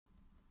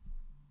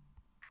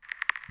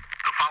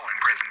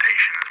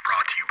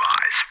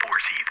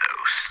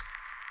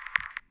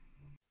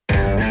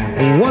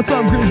What's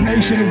up, Grizz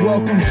Nation, and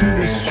welcome to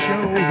the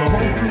show. The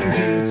whole crew is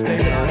here. It's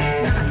David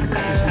Isaac.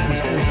 This is the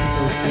Sports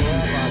Ethos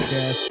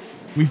Grizzlies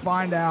podcast. We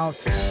find out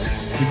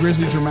the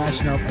Grizzlies are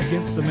matching up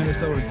against the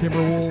Minnesota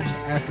Timberwolves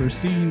after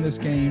seeing this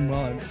game.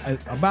 Well,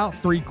 about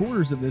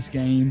 3/4 of this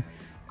game,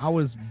 I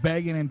was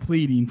begging and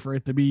pleading for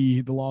it to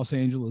be the Los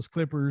Angeles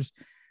Clippers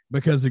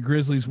because the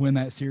Grizzlies win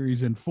that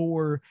series in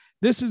 4.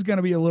 This is going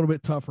to be a little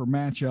bit tougher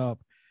matchup.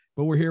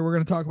 But we're here. We're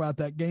going to talk about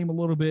that game a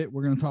little bit.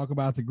 We're going to talk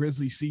about the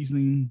Grizzlies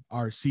seasoning.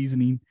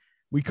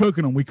 We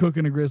cooking them. We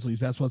cooking the Grizzlies.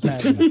 That's what's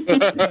happening.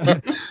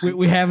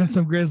 we having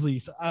some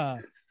Grizzlies.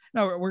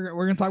 No, we're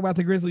going to talk about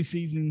the Grizzlies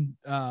season.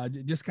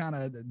 Just kind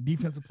of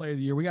defensive player of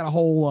the year. We got a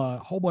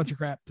whole bunch of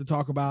crap to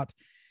talk about,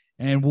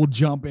 and we'll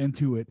jump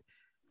into it.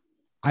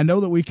 I know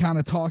that we kind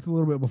of talked a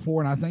little bit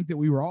before, and I think that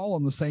we were all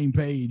on the same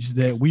page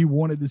that we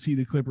wanted to see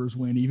the Clippers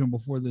win even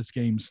before this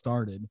game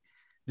started.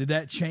 Did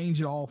that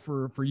change at all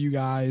for you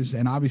guys?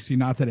 And obviously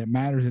not that it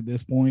matters at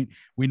this point.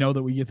 We know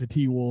that we get the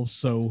T-Wolves,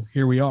 so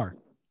here we are.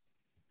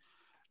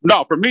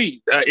 No, for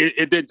me,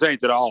 it didn't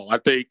change at all. I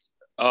think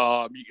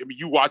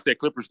you watch that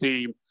Clippers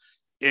team,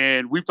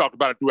 and we've talked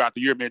about it throughout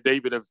the year. Man,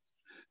 David have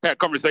had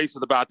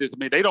conversations about this. I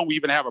mean, they don't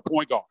even have a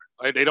point guard.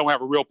 They don't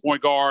have a real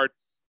point guard.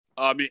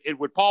 And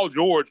with Paul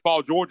George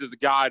is a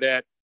guy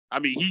that, I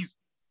mean, he's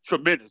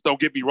tremendous. Don't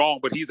get me wrong,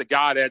 but he's a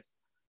guy that's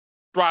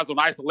thrives on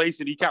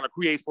isolation. He kind of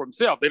creates for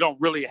himself. They don't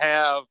really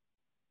have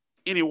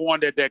anyone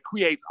that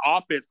creates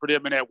offense for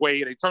them in that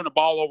way. They turn the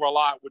ball over a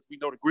lot, which we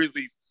know the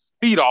Grizzlies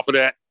feed off of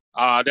that.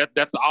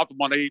 That's the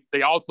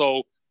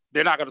optimal.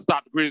 They're not going to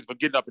stop the Grizzlies from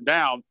getting up and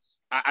down.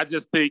 I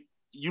just think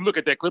you look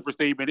at that Clippers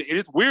team, and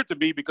it's weird to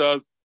me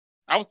because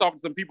I was talking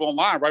to some people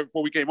online right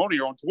before we came on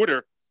here on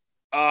Twitter,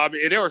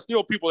 and there are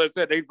still people that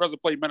said they'd rather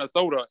play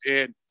Minnesota,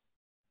 and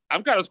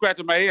I'm kind of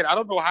scratching my head. I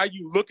don't know how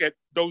you look at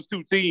those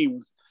two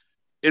teams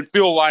and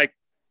feel like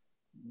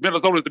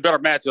Minnesota is the better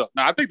matchup.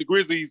 Now, I think the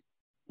Grizzlies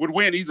would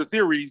win either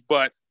series,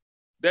 but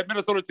that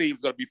Minnesota team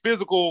is going to be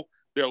physical.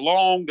 They're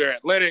long, they're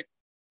athletic,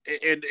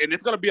 and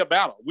it's going to be a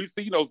battle. We've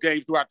seen those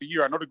games throughout the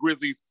year. I know the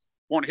Grizzlies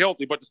weren't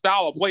healthy, but the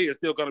style of play is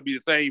still going to be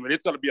the same, and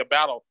it's going to be a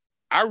battle.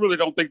 I really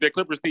don't think that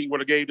Clippers team would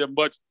have gave them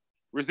much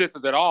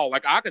resistance at all.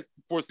 Like, I could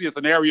foresee a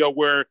scenario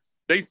where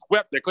they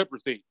swept the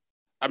Clippers team.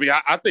 I mean,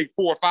 I think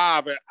 4 or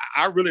 5.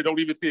 I really don't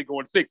even see it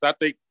going 6. I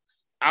think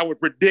I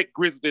would predict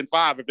Grizzlies in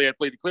 5 if they had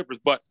played the Clippers,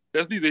 but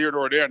that's neither here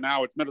nor there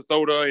now. It's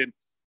Minnesota, and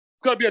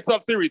it's going to be a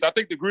tough series. I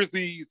think the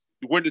Grizzlies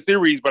win the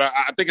series, but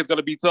I think it's going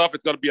to be tough.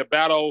 It's going to be a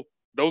battle.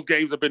 Those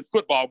games have been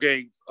football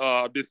games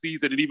this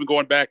season and even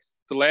going back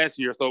to last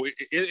year. So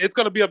it's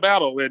going to be a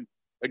battle. And,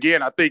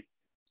 again, I think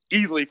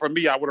easily for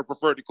me, I would have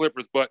preferred the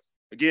Clippers. But,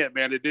 again,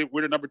 man, they did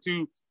win a number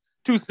two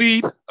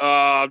seed,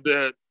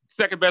 the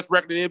second-best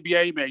record in the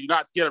NBA. Man, you're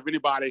not scared of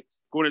anybody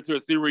going into a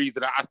series.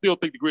 And I still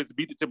think the Grizzlies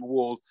beat the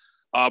Timberwolves.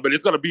 But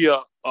it's going to be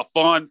a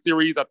fun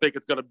series. I think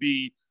it's going to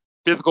be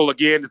physical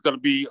again. It's going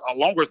to be a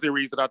longer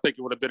series than I think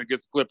it would have been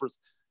against the Clippers.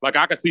 Like,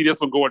 I could see this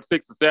one going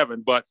 6 or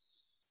 7. But,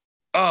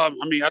 I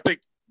mean, I think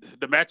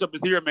the matchup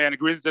is here, man. The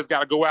Grizzlies just got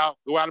to go out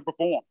and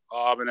perform.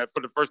 And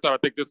for the first time, I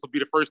think this will be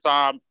the first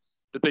time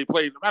that they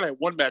played. I had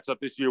one matchup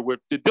this year with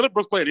 – did Dillon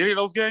Brooks play in any of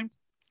those games?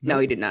 No,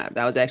 he did not.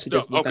 I was actually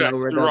just looking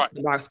over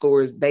the box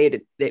scores.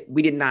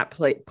 We did not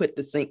put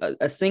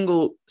a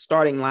single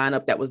starting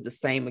lineup that was the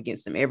same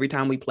against them. Every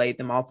time we played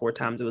them, all 4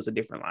 times, it was a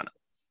different lineup.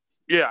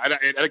 Yeah,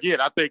 and again,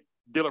 I think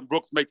Dillon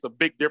Brooks makes a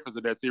big difference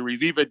in that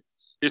series. Even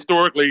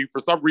historically, for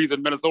some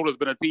reason, Minnesota's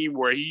been a team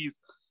where he's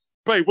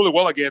played really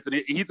well against,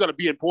 and he's going to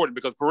be important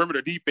because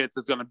perimeter defense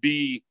is going to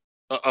be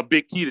a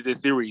big key to this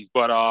series.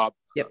 But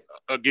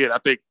again, I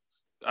think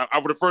I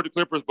would prefer the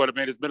Clippers, but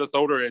man, it's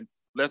Minnesota, and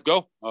let's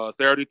go.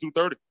 Saturday,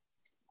 2:30.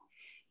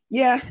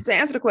 Yeah, to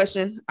answer the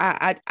question,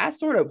 I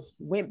sort of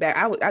went back.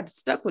 I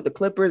stuck with the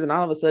Clippers, and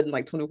all of a sudden,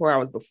 like 24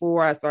 hours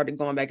before, I started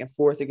going back and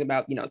forth thinking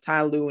about,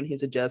 Ty Lue and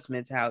his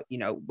adjustments, how,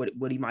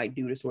 what he might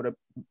do to sort of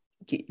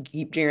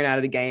keep Jaren out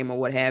of the game or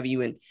what have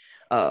you. And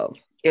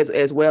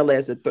as well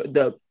as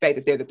the fact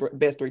that they're the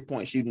best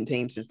 3-point shooting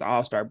team since the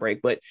All-Star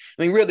break. But,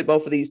 I mean, really,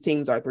 both of these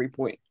teams are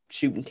 3-point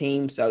shooting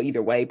teams. So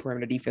either way,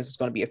 perimeter defense is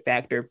going to be a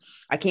factor.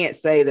 I can't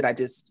say that I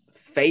just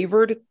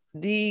favored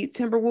the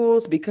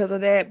Timberwolves because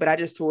of that, but I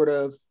just sort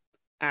of,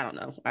 I don't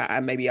know.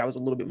 Maybe I was a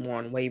little bit more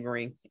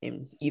unwavering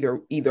in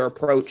either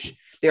approach.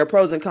 There are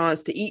pros and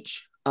cons to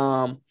each.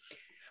 But,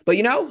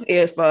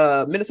 if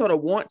Minnesota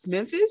wants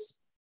Memphis,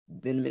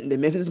 then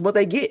Memphis is what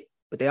they get.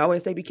 But they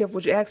always say, be careful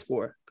what you ask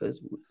for because,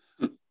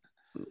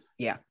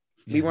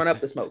 we run up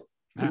the smoke.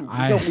 We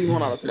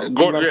want all the smoke.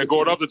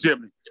 Going up the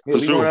chimney.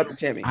 We run up the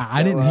chimney.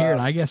 I didn't hear it.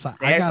 I guess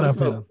I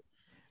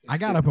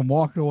got up and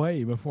walked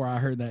away before I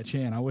heard that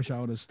chant. I wish I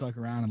would have stuck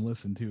around and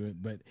listened to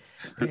it. But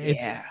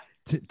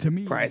to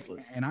me,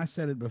 priceless. And I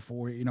said it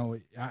before,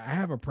 I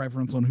have a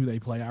preference on who they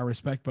play. I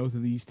respect both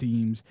of these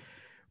teams,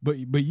 but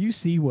you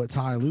see what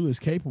Ty Lue is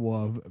capable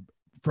of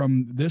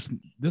from this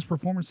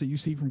performance that you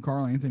see from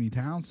Karl Anthony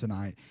Towns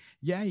tonight.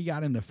 Yeah, he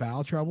got into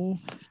foul trouble,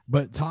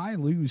 but Ty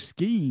Lue's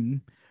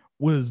scheme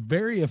was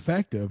very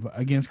effective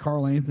against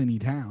Karl Anthony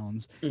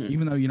Towns,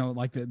 even though,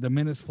 like the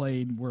minutes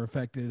played were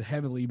affected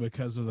heavily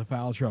because of the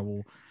foul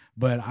trouble.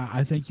 But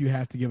I think you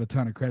have to give a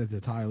ton of credit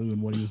to Ty Lue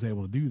and what he was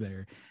able to do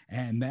there.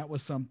 And that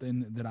was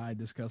something that I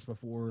discussed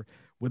before.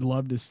 Would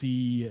love to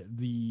see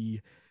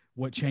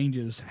what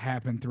changes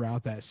happen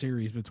throughout that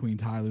series between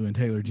Ty Lue and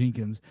Taylor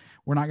Jenkins.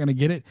 We're not going to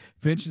get it.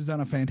 Finch has done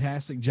a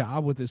fantastic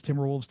job with this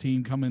Timberwolves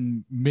team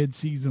coming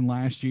mid-season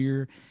last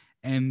year,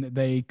 and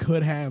they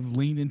could have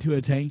leaned into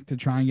a tank to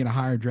try and get a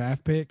higher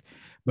draft pick,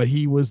 but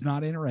he was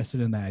not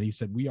interested in that. He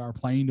said, we are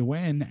playing to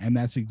win, and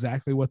that's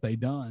exactly what they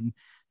done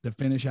to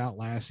finish out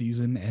last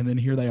season, and then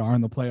here they are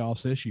in the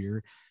playoffs this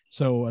year.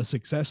 So a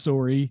success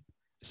story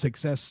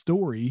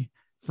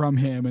from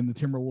him and the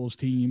Timberwolves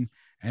team,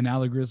 and now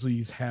the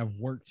Grizzlies have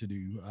work to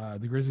do.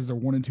 The Grizzlies are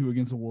 1-2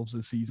 against the Wolves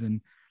this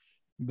season.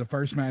 The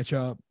first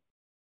matchup,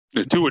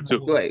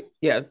 2-2. Wait,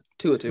 yeah,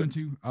 2-2.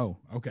 2-2. Oh,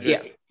 okay.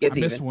 Yeah, I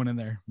missed one in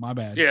there. My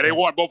bad. Yeah, they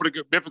won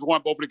Memphis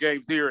won both of the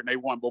games here, and they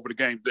won both of the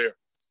games there.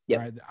 Yep.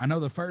 Right. I know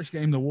the first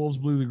game the Wolves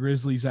blew the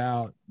Grizzlies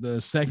out.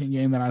 The second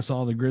game that I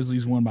saw, the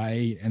Grizzlies won by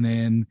 8, and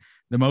then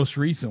the most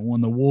recent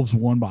one, the Wolves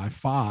won by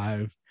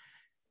 5.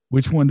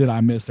 Which one did I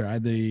miss there?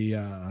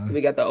 So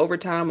we got the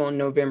overtime on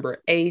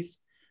November 8th.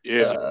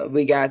 Yeah,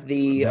 we got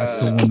that's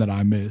the one that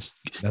I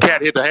missed.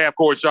 Cat hit the half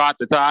court shot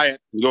to tie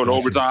it. We go to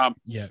overtime.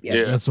 Yeah,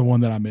 that's the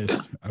one that I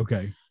missed.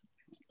 Okay,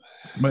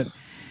 but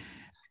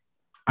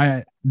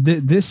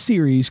this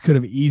series could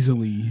have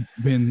easily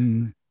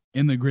been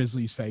in the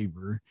Grizzlies'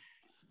 favor.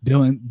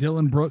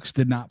 Dillon Brooks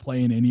did not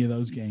play in any of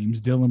those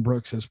games. Dillon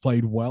Brooks has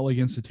played well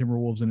against the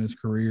Timberwolves in his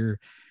career.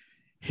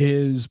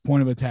 His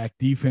point of attack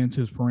defense,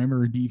 his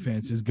perimeter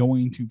defense is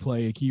going to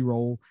play a key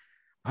role.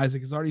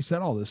 Isaac has already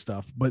said all this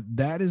stuff, but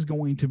that is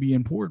going to be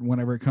important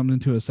whenever it comes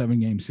into a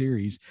 7-game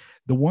series.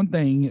 The one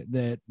thing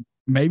that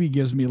maybe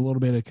gives me a little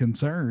bit of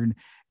concern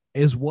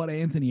is what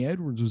Anthony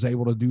Edwards was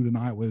able to do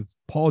tonight with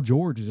Paul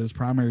George as his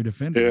primary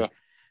defender. Yeah.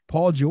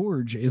 Paul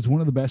George is one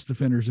of the best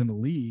defenders in the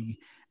league,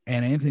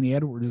 and Anthony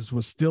Edwards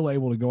was still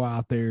able to go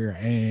out there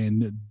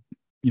and,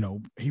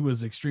 he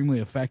was extremely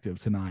effective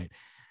tonight.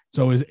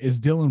 So is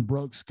Dillon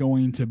Brooks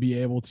going to be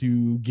able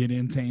to get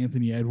into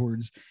Anthony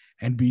Edwards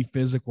and be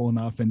physical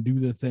enough and do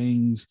the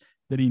things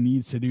that he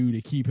needs to do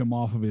to keep him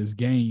off of his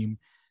game,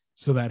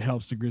 so that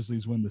helps the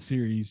Grizzlies win the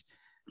series?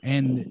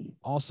 And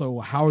also,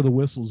 how are the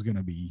whistles going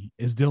to be?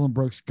 Is Dillon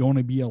Brooks going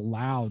to be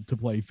allowed to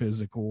play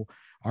physical,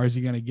 or is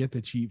he going to get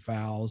the cheap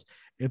fouls?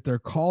 If they're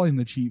calling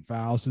the cheap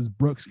fouls, is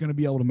Brooks going to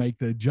be able to make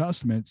the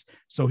adjustments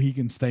so he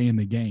can stay in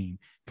the game?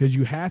 Because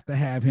you have to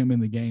have him in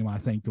the game, I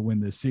think, to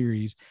win this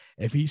series.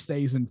 If he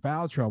stays in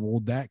foul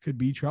trouble, that could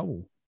be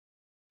trouble.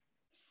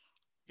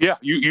 Yeah,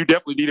 you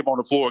definitely need him on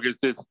the floor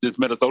against this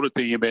Minnesota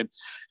team, and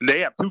they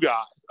have two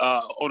guys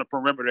on the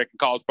perimeter that can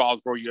cause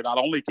problems for you. Not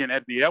only can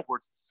Anthony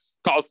Edwards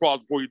cause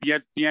problems for you,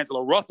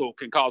 D'Angelo Russell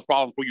can cause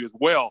problems for you as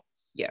well.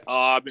 Yeah,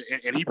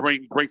 and he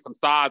brings some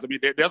size. I mean,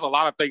 there's a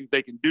lot of things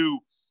they can do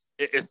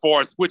as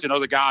far as switching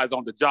other guys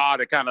on the job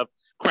that kind of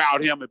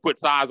crowd him and put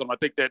size on him. I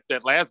think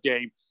that last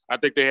game, I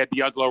think they had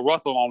D'Angelo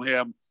Russell on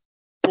him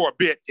for a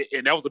bit,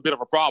 and that was a bit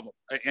of a problem.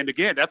 And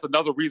again, that's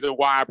another reason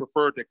why I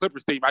preferred the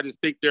Clippers team. I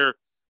just think there are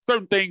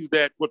certain things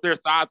that with their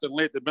size and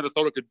length that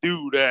Minnesota could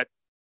do that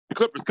the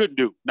Clippers couldn't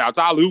do. Now,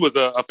 Ty Lue was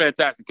a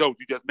fantastic coach.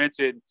 You just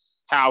mentioned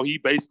how he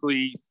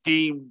basically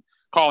schemed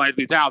Karl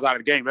Anthony Towns out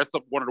of the game. That's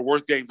one of the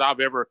worst games I've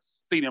ever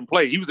seen him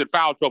play. He was in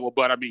foul trouble,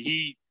 but, I mean,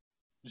 he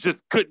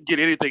just couldn't get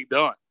anything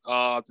done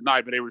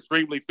tonight. But they were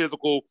extremely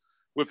physical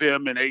with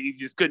him, and he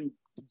just couldn't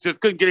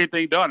get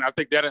anything done. I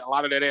think that a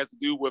lot of that has to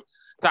do with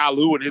Ty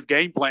Lue and his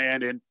game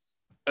plan. And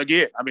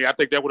again, I mean, I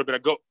think that would have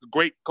been a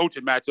great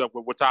coaching matchup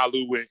with Ty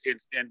Lue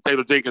and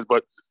Taylor Jenkins.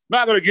 But I'm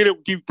not going to get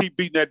it. Keep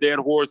beating that dead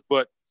horse.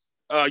 But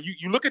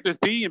you look at this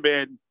team,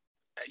 and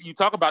you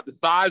talk about the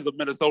size of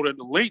Minnesota and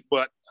the length.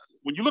 But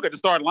when you look at the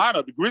starting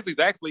lineup, the Grizzlies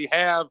actually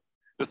have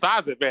the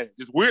size advantage.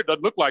 It's weird. It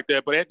doesn't look like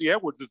that. But Anthony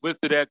Edwards is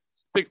listed at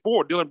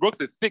 6'4". Dillon Brooks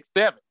is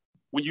 6'7".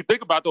 When you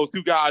think about those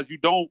two guys, you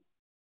don't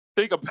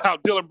think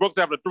about Dillon Brooks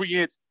having a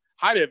 3-inch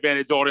height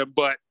advantage on him.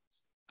 But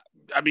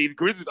I mean,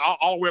 Grizzlies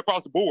all the way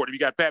across the board. You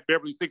got Pat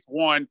Beverly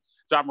 6'1",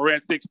 John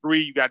Morant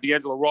 6'3", you got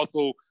D'Angelo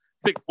Russell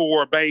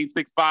 6'4", Bane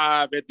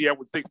 6'5", Anthony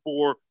Edwards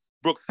 6'4",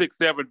 Brooks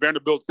 6'7",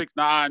 Vanderbilt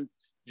 6'9",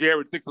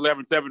 Jared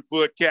 6'11", 7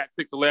 foot, Cat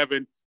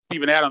 6'11",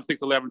 Steven Adams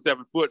 6'11",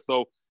 7 foot.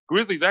 So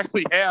Grizzlies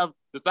actually have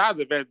the size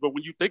advantage. But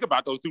when you think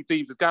about those two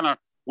teams, it's kind of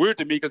weird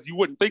to me because you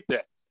wouldn't think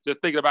that,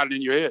 just thinking about it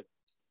in your head.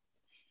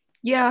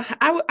 Yeah,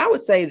 I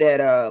would say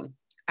that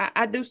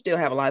I do still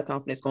have a lot of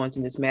confidence going into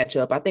this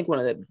matchup. I think one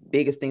of the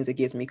biggest things that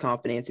gives me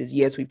confidence is,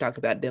 yes, we've talked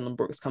about Dillon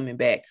Brooks coming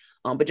back,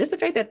 but just the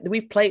fact that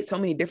we've played so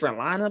many different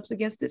lineups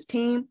against this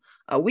team.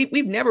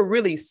 We've never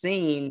really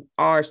seen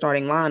our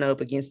starting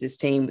lineup against this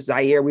team.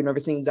 Zaire, we've never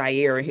seen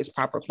Zaire in his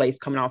proper place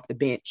coming off the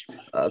bench.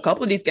 A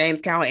couple of these games,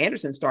 Kyle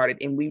Anderson started,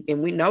 and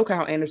we know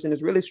Kyle Anderson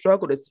has really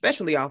struggled,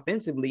 especially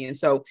offensively. And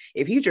so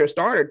if he's your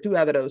starter 2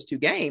 out of those 2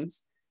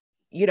 games,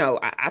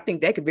 I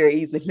think that could very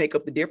easily make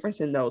up the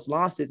difference in those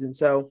losses. And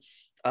so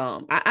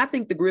I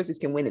think the Grizzlies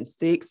can win in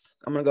 6.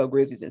 I'm going to go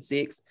Grizzlies in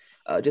 6,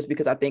 just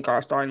because I think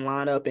our starting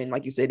lineup, and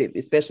like you said,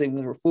 especially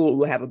when we're full,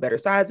 we'll have a better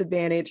size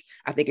advantage.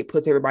 I think it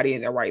puts everybody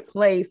in their right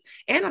place.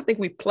 And I think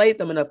we've played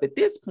them enough at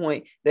this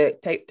point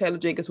that Taylor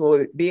Jenkins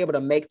will be able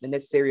to make the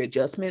necessary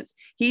adjustments.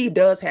 He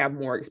does have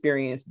more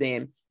experience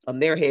than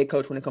their head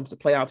coach when it comes to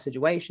playoff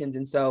situations.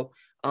 And so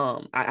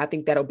I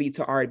think that'll be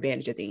to our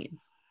advantage at the end.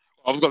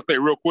 I was going to say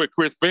real quick,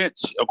 Chris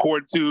Finch,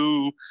 according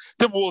to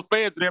Timberwolves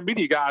fans and their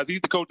media guys, he's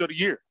the coach of the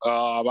year. You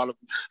got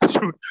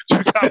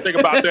to think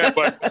about that,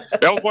 but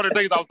that was one of the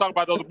things I was talking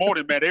about the other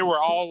morning, man. They were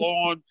all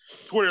on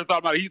Twitter talking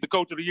about he's the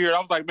coach of the year. I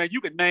was like, man,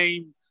 you can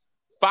name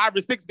 5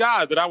 or 6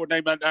 guys that I would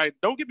name.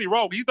 Don't get me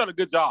wrong, he's done a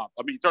good job.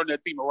 I mean, turning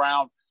that team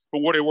around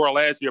from where they were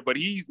last year, but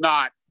he's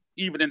not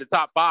even in the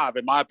top 5,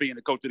 in my opinion,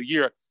 the coach of the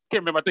year.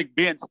 Can't remember, I think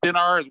Ben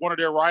Stenar is one of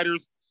their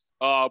writers,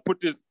 put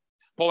this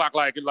poll out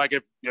like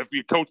if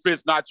your coach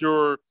Finch not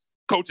your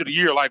coach of the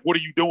year, like what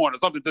are you doing or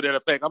something to that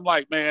effect. I'm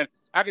like, man,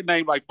 I can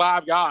name like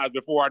 5 guys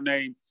before I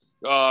name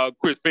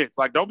Chris Finch.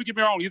 Like, don't get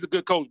me wrong, he's a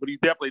good coach, but he's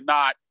definitely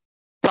not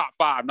top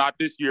 5, not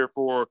this year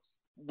for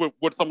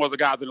what some of the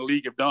guys in the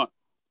league have done.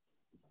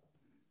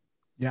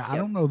 Yeah, I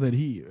don't know that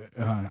he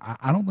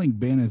I don't think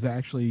Ben is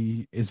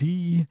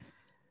he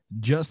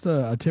just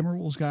a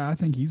Timberwolves guy? I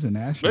think he's a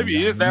national Maybe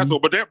he is national,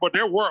 but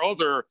there were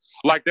other,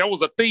 like there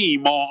was a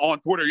theme on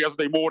Twitter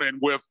yesterday morning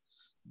with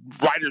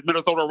writers,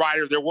 Minnesota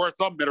writers. There were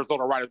some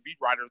Minnesota writers, beat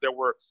writers that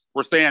were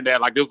saying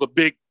that like there was a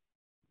big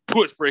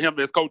push for him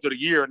as coach of the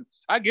year. And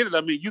I get it.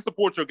 I mean, you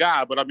support your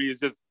guy, but I mean,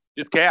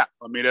 it's Cap.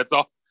 I mean, that's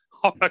all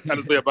I got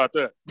to say about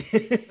that.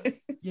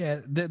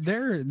 Yeah,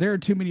 there are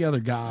too many other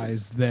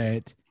guys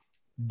that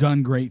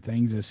done great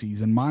things this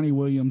season. Monty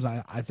Williams,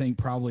 I think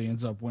probably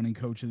ends up winning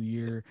coach of the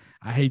year.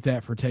 I hate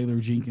that for Taylor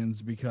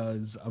Jenkins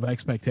because of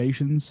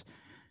expectations.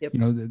 Yep. You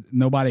know,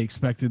 nobody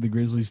expected the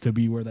Grizzlies to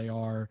be where they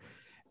are.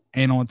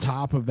 And on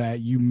top of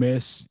that, you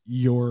miss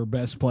your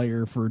best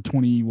player for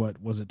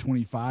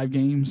 25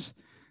 games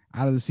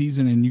out of the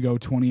season, and you go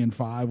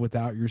 20-5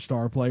 without your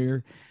star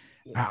player.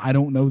 I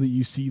don't know that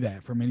you see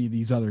that from any of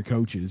these other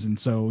coaches. And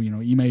so, you know,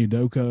 Ime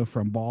Udoka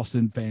from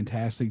Boston,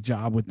 fantastic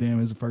job with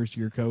them as a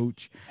first-year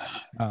coach.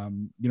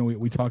 You know,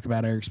 we talked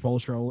about Eric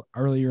Spoelstra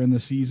earlier in the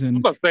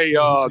season. I was going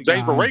to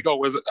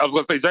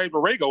say James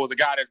Borrego was a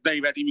guy that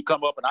name hadn't even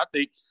come up, and I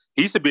think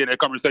he should be in that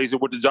conversation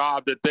with the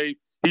job that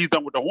he's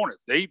done with the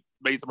Hornets. They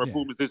made some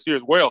improvements this year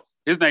as well.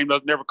 His name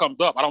never comes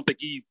up. I don't think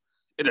he's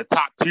in the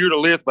top tier of the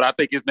list, but I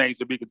think his name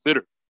should be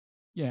considered.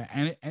 Yeah,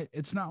 and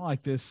it's not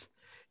like this.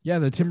 Yeah,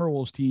 the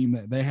Timberwolves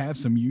team, they have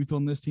some youth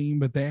on this team,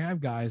 but they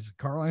have guys.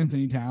 Karl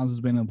Anthony Towns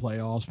has been in the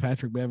playoffs.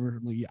 Patrick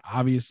Beverley,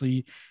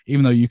 obviously,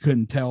 even though you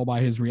couldn't tell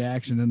by his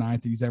reaction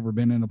tonight that he's ever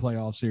been in a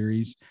playoff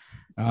series.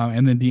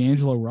 And then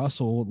D'Angelo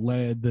Russell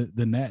led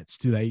the Nets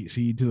to the 8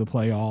 seed to the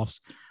playoffs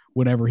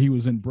whenever he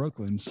was in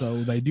Brooklyn.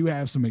 So they do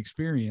have some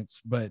experience,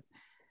 but,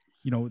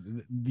 you know,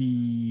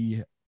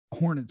 the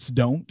Hornets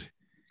don't.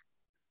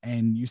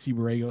 And you see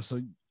Borrego.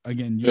 So,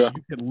 again, you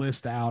could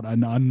list out a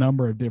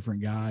number of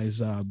different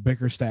guys,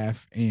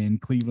 Bickerstaff in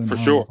Cleveland. For I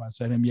don't sure. know if I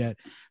said him yet,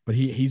 but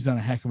he's done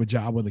a heck of a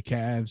job with the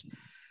Cavs.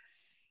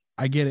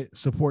 I get it,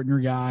 supporting your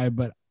guy,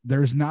 but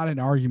there's not an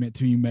argument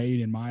to be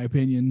made, in my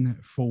opinion,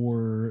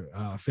 for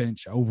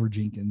Finch over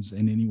Jenkins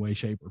in any way,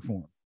 shape, or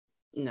form.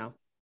 No.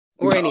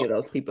 Or any of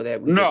those people that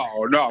we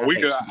we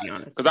could,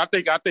 because I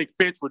think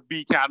Finch would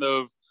be kind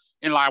of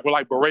in line with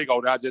like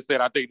Borrego that I just said.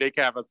 I think they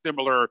can have a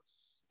similar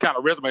kind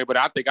of resume, but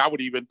I think I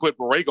would even put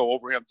Borrego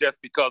over him just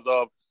because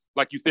of,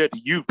 like you said, the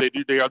youth. They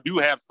do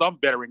have some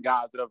veteran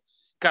guys that have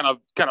kind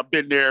of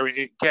been there.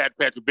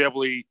 Patrick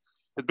Beverley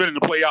has been in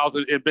the playoffs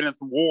and been in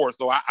some wars,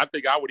 so I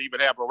think I would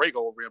even have Borrego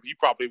over him.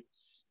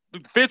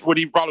 Finch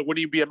wouldn't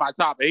even be in my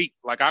top 8.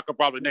 Like I could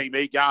probably name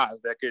 8 guys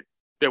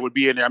that would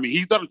be in there. I mean,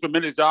 he's done a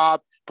tremendous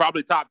job,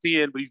 probably top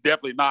 10, but he's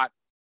definitely not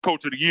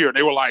coach of the year. And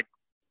they were like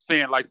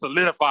saying like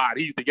solidified,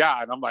 he's the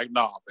guy, and I'm like,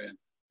 nah, man.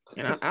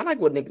 And I like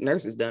what Nick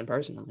Nurse has done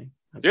personally.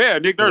 Yeah,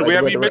 Nick Nurse. We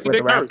haven't even mentioned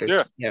Nick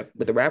Nurse. Yeah,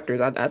 with the Raptors,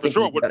 I think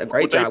he's done a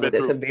great job with it.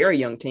 It's a very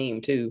young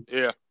team too.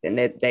 Yeah, and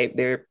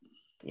they're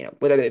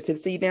what are they, 5th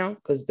seed now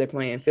because they're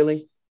playing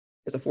Philly.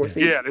 It's a 4th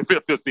seed. Yeah, they're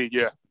 5th seed.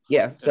 Yeah.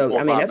 Yeah. So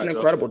I mean, that's an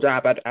incredible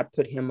job. I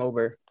put him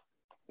over.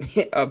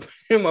 I put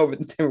him over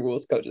the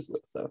Timberwolves coaches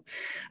with. So,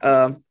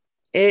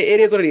 it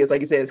is what it is.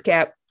 Like you said, it's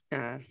Cap.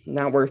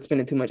 Not worth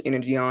spending too much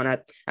energy on.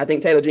 I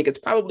think Taylor Jenkins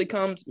probably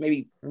comes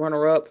maybe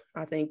runner up.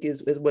 I think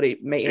is what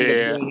it may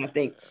end up being. I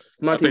think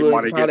Monty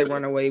Williams probably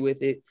run away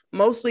with it,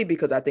 mostly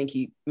because I think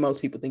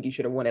most people think he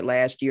should have won it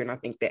last year, and I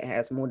think that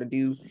has more to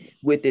do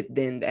with it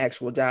than the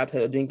actual job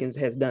Taylor Jenkins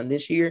has done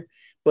this year.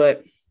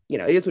 But it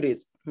is what it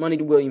is. Monty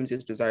Williams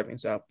is deserving.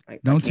 So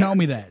don't tell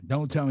me that.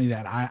 Don't tell me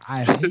that.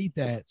 I hate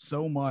that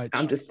so much.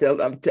 I'm just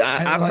telling.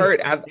 I've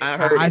heard.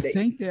 I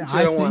think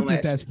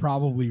that's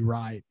probably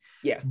right.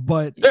 Yeah,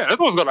 but that's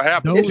what's going to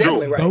happen.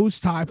 Those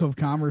type of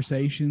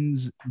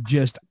conversations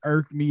just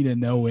irk me to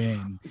no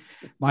end.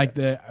 Like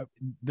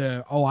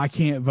I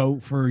can't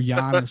vote for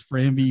Giannis for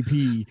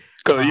MVP.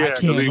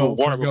 Because he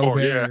won it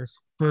before.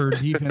 for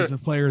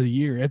defensive player of the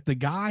year. If the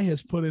guy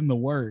has put in the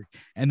work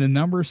and the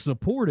numbers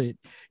support it,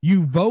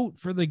 you vote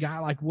for the guy,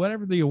 like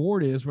whatever the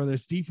award is, whether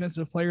it's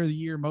defensive player of the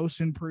year, most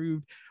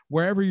improved,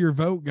 wherever your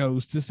vote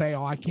goes, to say,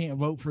 oh, I can't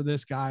vote for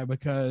this guy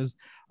because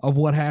of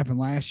what happened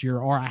last year,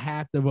 or I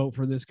have to vote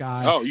for this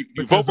guy. Oh, you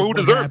vote for who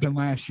deserves it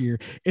last year.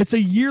 It's a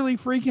yearly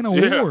freaking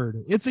award.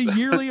 Yeah. It's a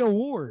yearly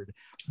award.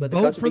 But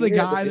vote for the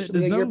guy that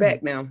deserves it.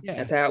 Back now. Yeah.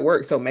 That's how it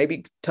works. So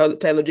maybe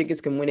Taylor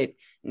Jenkins can win it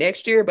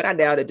next year, but I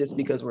doubt it just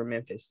because we're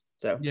Memphis.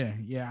 So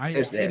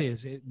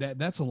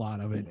that's a lot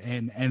of it.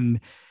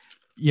 And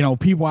you know,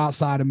 people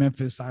outside of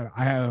Memphis, I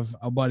have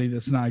a buddy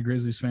that's not a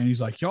Grizzlies fan. He's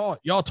like,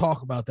 y'all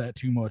talk about that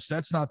too much.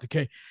 That's not the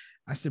case.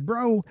 I said,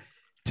 bro,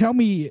 tell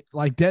me,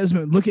 like,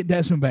 Desmond, look at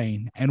Desmond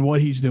Bane and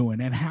what he's doing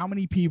and how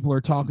many people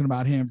are talking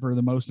about him for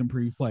the most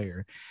improved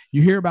player.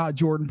 You hear about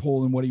Jordan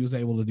Poole and what he was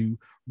able to do.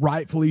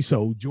 Rightfully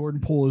so.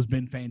 Jordan Poole has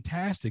been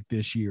fantastic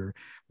this year.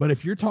 But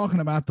if you're talking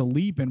about the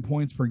leap in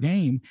points per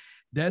game,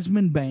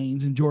 Desmond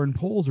Bane's and Jordan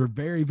Poole's are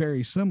very,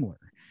 very similar.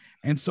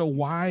 And so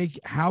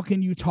how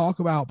can you talk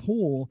about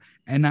Poole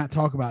and not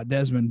talk about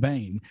Desmond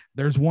Bane?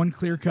 There's one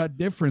clear-cut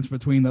difference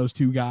between those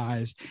two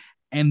guys.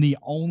 And the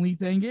only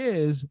thing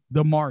is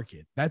the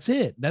market. That's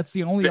it. That's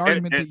the only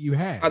argument that you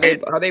have.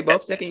 Are they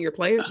both second-year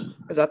players?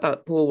 Because I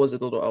thought Poole was a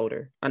little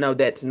older. I know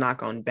that's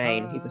knock on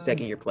Bane. He's a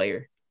second-year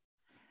player.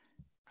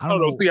 I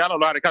don't know. See, I don't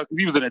know how because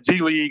he was in a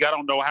G League. I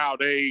don't know how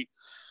they.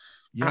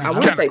 Yeah, I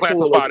want to say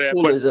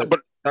Poole is a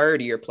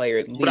third-year player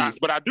at least.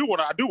 But I do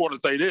want to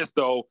say this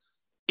though.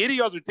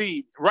 Any other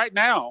team right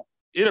now,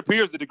 it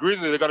appears that the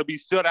Grizzlies are going to be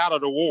stood out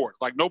of the awards.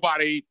 Like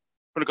nobody,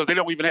 because they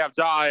don't even have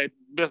Ja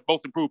as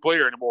most improved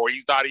player anymore.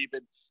 He's not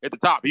even at the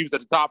top. He was at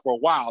the top for a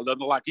while. Doesn't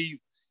look like he's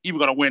even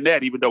going to win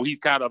that, even though he's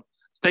kind of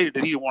stated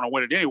that he didn't want to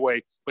win it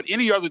anyway. But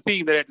any other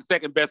team that had the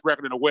second best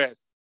record in the West,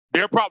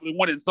 they're probably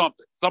winning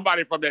something.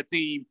 Somebody from that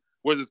team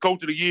was his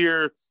coach of the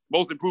year,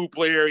 most improved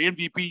player,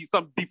 MVP,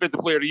 some defensive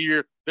player of the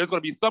year. There's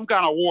going to be some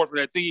kind of award for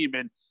that team,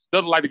 and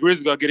doesn't like the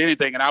Grizzlies going to get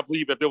anything. And I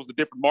believe if there was a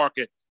different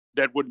market,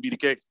 that wouldn't be the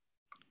case.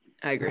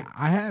 I agree.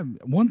 I have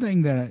one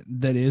thing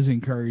that is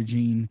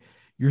encouraging.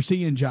 You're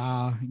seeing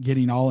Ja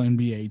getting all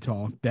NBA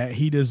talk. That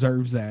he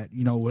deserves that.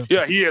 You know,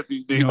 he is.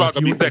 He's about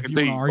to be second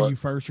team. Are you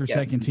first or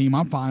second team?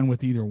 I'm fine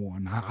with either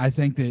one. I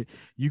think that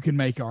you can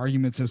make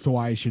arguments as to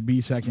why he should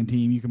be second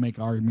team. You can make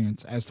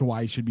arguments as to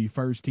why he should be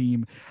first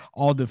team.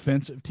 All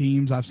defensive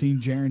teams. I've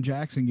seen Jaren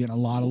Jackson getting a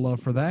lot of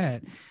love for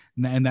that.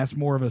 And that's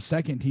more of a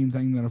second team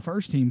thing than a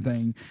first team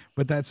thing,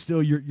 but that's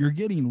still, you're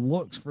getting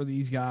looks for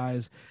these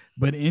guys.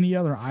 But any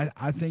other,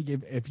 I think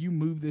if you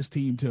move this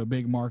team to a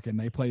big market and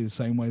they play the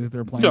same way that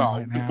they're playing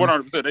right now,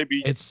 100%, they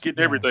be getting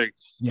everything.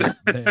 Yeah,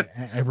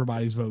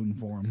 everybody's voting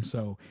for them.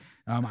 So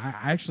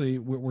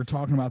we're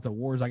talking about the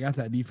awards. I got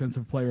that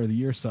defensive player of the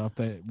year stuff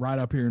that right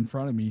up here in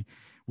front of me.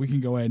 We can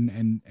go ahead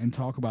and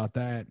talk about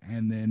that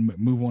and then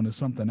move on to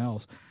something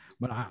else.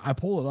 But I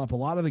pull it up. A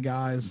lot of the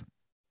guys.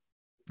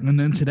 And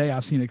then today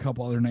I've seen a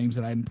couple other names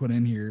that I didn't put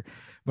in here,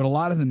 but a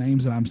lot of the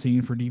names that I'm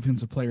seeing for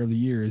defensive player of the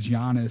year is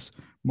Giannis,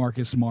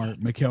 Marcus Smart,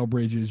 Mikal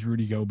Bridges,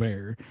 Rudy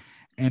Gobert.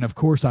 And of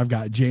course I've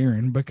got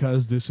Jaren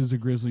because this is a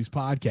Grizzlies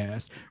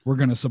podcast. We're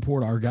going to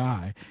support our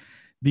guy.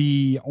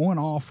 The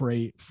on-off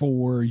rate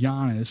for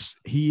Giannis,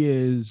 he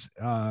is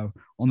on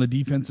the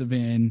defensive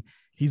end.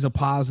 He's a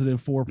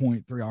positive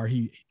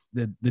 4.3.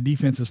 The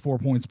defense is 4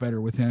 points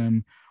better with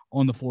him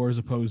on the floor as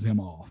opposed to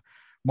him off.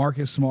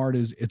 Marcus Smart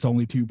it's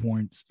only 2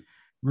 points.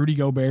 Rudy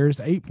Gobert is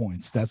 8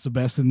 points. That's the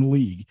best in the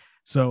league.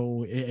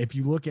 So if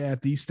you look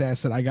at these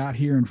stats that I got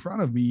here in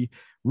front of me,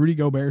 Rudy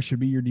Gobert should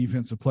be your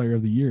defensive player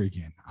of the year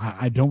again.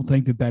 I don't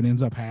think that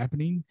ends up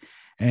happening.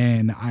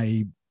 And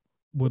I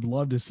would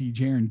love to see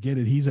Jaren get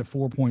it. He's at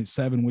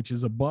 4.7, which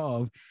is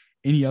above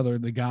any other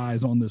of the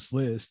guys on this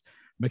list.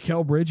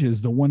 Mikal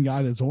Bridges, the one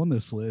guy that's on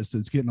this list,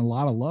 that's getting a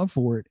lot of love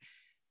for it.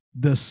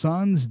 The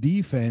Suns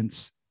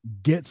defense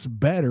gets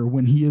better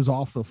when he is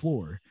off the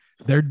floor.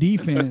 Their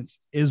defense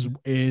is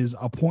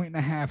 1.5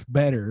 points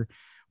better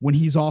when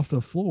he's off the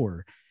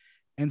floor.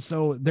 And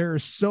so there are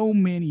so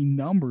many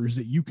numbers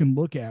that you can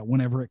look at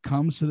whenever it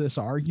comes to this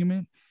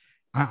argument.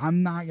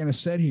 I'm not going to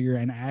sit here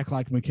and act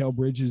like Mikal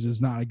Bridges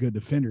is not a good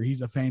defender.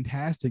 He's a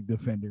fantastic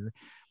defender.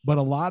 But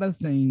a lot of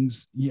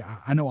things,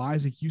 I know,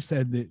 Isaac, you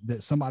said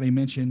that somebody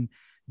mentioned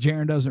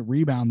Jaren doesn't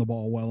rebound the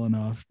ball well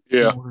enough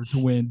in order to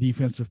win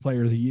Defensive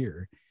Player of the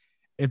Year.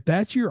 If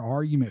that's your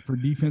argument for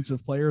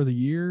Defensive Player of the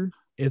Year,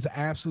 it's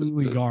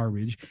absolutely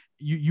garbage.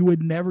 You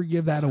would never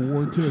give that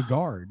award to a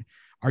guard.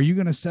 Are you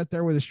going to sit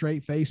there with a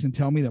straight face and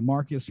tell me that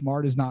Marcus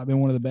Smart has not been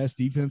one of the best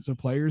defensive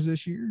players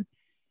this year?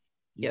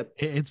 Yep.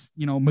 It's,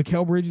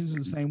 Mikal Bridges is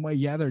the same way.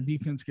 Yeah, their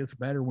defense gets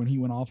better when he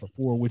went off the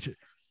floor, which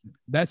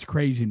that's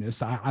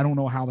craziness. I don't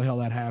know how the hell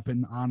that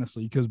happened,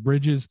 honestly, because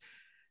Bridges,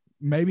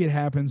 maybe it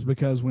happens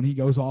because when he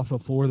goes off the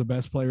floor, the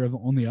best player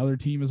on the other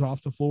team is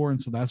off the floor,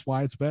 and so that's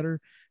why it's better.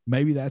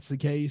 Maybe that's the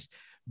case,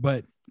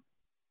 but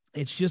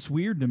it's just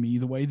weird to me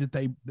the way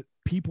that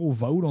people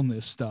vote on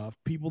this stuff,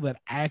 people that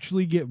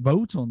actually get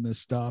votes on this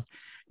stuff.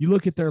 You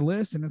look at their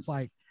list and it's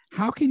like,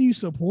 how can you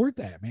support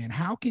that, man?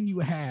 How can you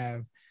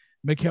have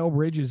Mikal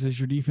Bridges is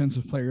your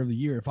defensive player of the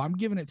year. If I'm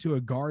giving it to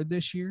a guard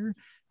this year,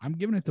 I'm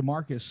giving it to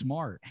Marcus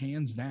Smart,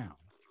 hands down.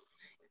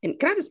 And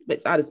can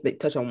I just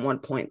touch on one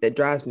point that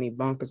drives me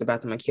bonkers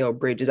about the Mikal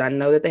Bridges? I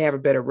know that they have a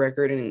better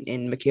record, and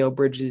Mikal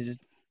Bridges is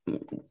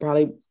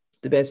probably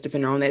the best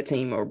defender on that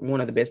team, or one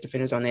of the best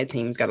defenders on that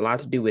team. It's got a lot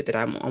to do with it.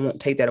 I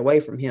won't take that away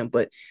from him.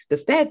 But the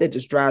stat that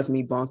just drives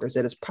me bonkers,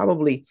 that is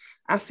probably,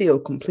 I feel,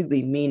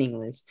 completely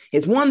meaningless,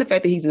 is one, the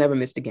fact that he's never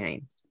missed a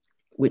game,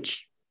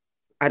 which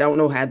I don't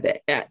know how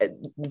that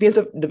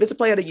defensive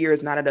player of the year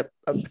is not a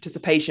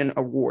participation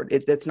award.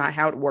 That's not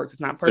how it works. It's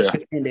not perfect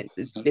attendance.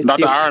 It's not different.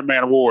 The Iron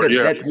Man award.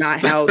 Yeah, that's not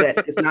how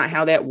that. It's not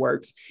how that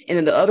works. And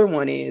then the other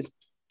one is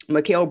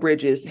Mikal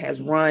Bridges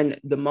has run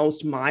the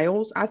most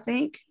miles, I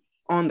think,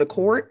 on the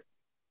court,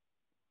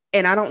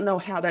 and I don't know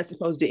how that's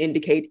supposed to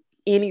indicate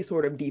any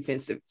sort of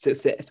defensive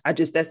success.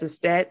 That's a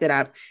stat that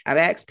I've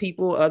asked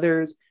people,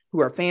 others who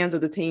are fans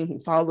of the team, who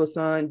follow the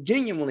Sun,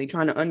 genuinely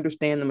trying to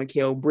understand the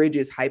Mikal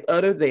Bridges hype,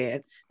 other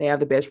than they have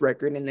the best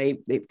record and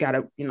they've got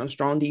a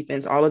strong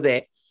defense, all of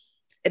that.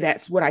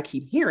 That's what I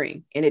keep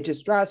hearing. And it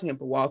just drives me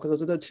up a wall, because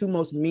those are the two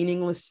most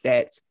meaningless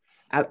stats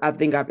I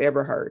think I've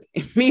ever heard.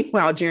 And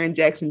meanwhile, Jaren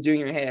Jackson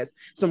Jr. has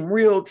some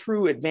real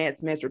true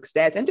advanced metric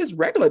stats and just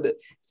regular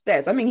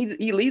stats. I mean,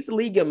 he leads the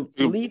league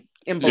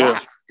in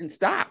blocks and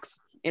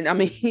stocks. And I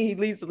mean, he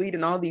leads the league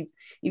in all these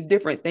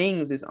different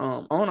things. Is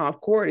on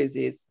off court is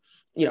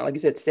like you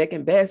said,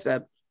 second best.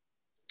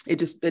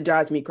 It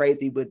drives me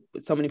crazy with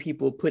so many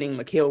people putting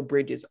Mikal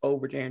Bridges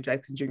over Jaren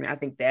Jackson Jr. I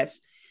think that's,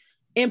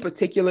 in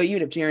particular,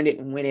 even if Jaren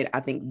didn't win it,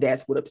 I think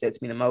that's what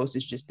upsets me the most.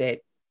 It's just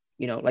that,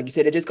 like you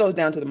said, it just goes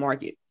down to the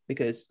market,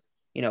 because,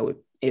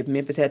 if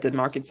Memphis had the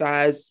market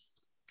size,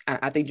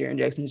 I think Jaren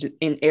Jackson's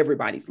in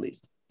everybody's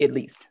list, at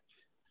least.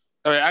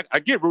 I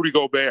get Rudy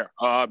Gobert.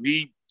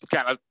 He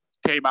kind of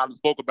came out and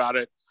spoke about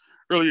it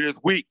earlier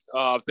this week,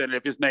 saying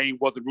if his name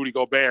wasn't Rudy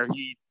Gobert,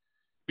 he'd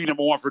be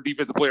number one for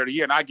defensive player of the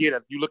year. And I get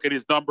it. You look at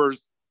his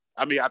numbers.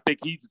 I mean, I think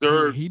he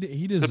deserves,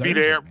 he deserves to be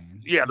there.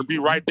 It, to be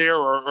right there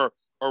or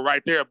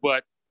right there.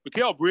 But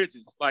Mikal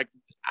Bridges,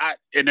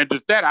 and then the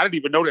stat, I didn't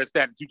even know that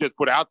stat that you just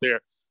put out there.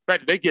 The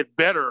fact that they get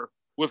better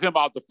with him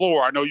out the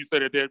floor. I know you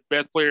said that their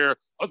best player,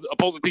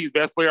 opposing team's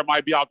best player,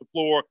 might be out the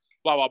floor,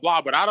 blah, blah,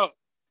 blah. But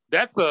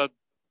that's a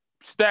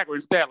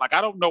staggering stat.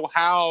 I don't know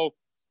how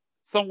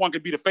someone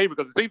can be the favorite,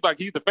 because it seems like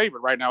he's the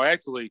favorite right now,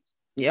 actually.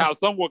 Yeah. How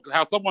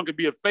someone can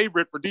be a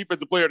favorite for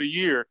defensive player of the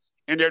year,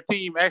 and their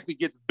team actually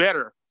gets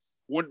better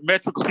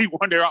metrically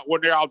when they're out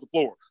the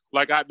floor.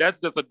 That's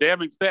just a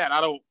damning stat.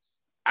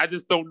 I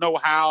just don't know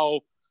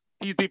how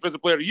he's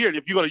defensive player of the year. And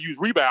if you're going to use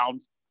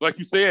rebounds, like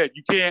you said,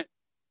 you can't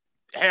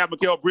have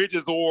Mikal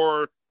Bridges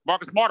or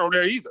Marcus Smart on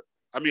there either.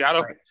 I mean,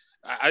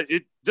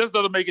 it just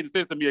doesn't make any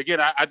sense to me.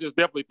 Again, I just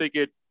definitely think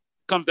it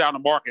comes down to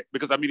market,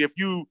 because I mean, if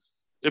you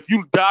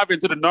dive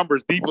into the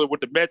numbers deeply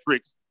with the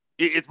metrics,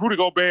 it's Rudy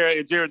Gobert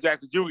and Jaren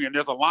Jackson Jr., and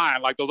there's a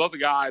line. Those other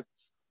guys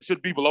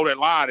should be below that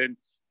line, and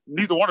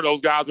neither one of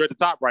those guys are at the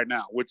top right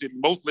now, which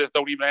in most lists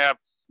don't even have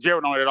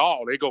Jaren on it at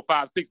all. They go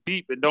 5-6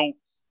 deep and don't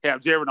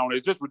have Jaren on it.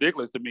 It's just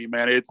ridiculous to me,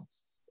 man. It's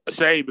a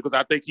shame, because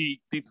I think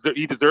he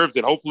deserves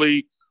it.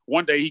 Hopefully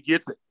one day he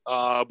gets it,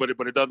 but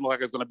it doesn't look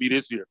like it's going to be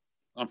this year,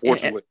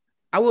 unfortunately.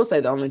 I will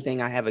say the only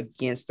thing I have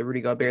against the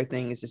Rudy Gobert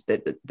thing is just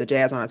that the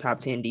Jazz are on a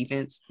top 10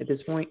 defense at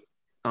this point.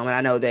 And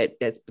I know that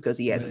that's because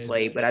he hasn't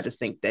played, but I just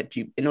think that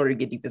in order to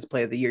get defensive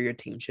player of the year, your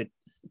team should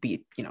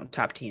be,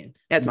 top 10.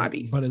 That's my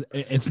beef. But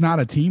it's not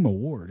a team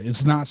award.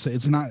 It's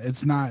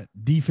not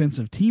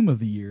defensive team of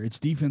the year. It's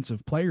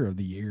defensive player of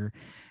the year.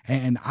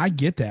 And I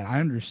get that. I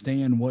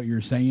understand what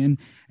you're saying.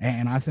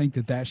 And I think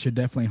that should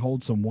definitely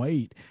hold some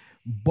weight.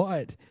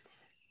 But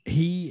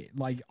he,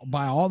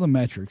 by all the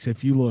metrics,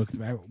 if you look,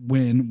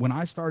 when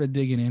I started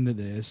digging into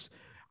this,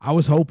 I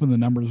was hoping the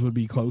numbers would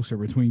be closer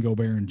between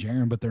Gobert and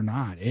Jaren, but they're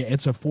not.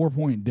 It's a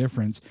 4-point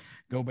difference.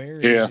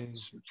 Gobert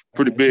is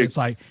pretty big. It's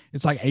like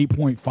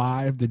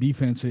 8.5. The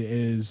defense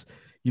is,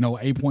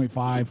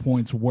 8.5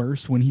 points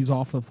worse when he's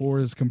off the floor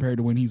as compared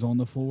to when he's on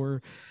the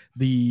floor.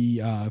 The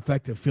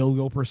effective field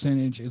goal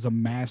percentage is a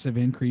massive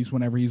increase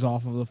whenever he's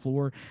off of the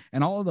floor.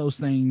 And all of those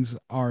things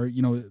are,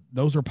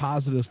 those are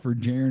positives for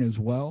Jaren as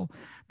well,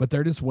 but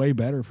they're just way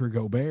better for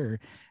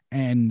Gobert.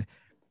 And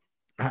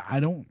I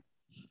don't,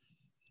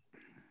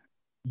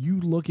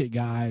 you look at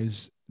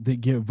guys that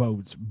get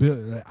votes.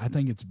 Bill, I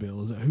think it's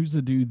Bill. Who's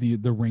the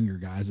dude, the ringer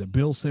guy? Is it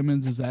Bill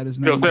Simmons? Is that his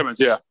name? Bill Simmons,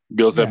 yeah.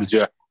 Bill Simmons,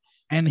 yeah.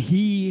 And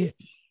he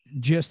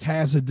just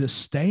has a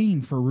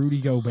disdain for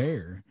Rudy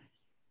Gobert.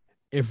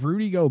 If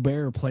Rudy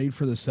Gobert played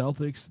for the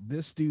Celtics,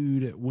 this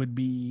dude would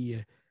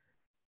be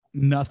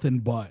nothing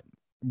but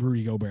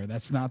Rudy Gobert.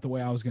 That's not the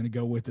way I was going to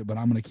go with it, but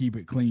I'm going to keep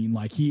it clean.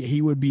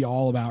 He would be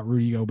all about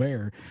Rudy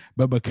Gobert.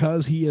 But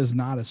because he is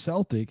not a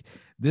Celtic,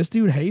 this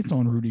dude hates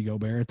on Rudy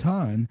Gobert a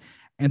ton.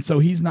 And so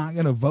he's not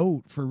going to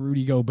vote for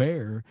Rudy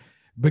Gobert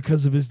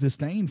because of his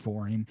disdain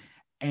for him.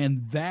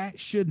 And that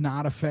should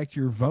not affect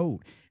your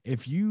vote.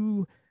 If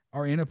you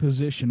are in a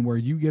position where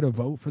you get a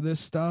vote for this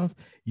stuff,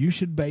 you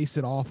should base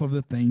it off of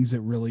the things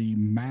that really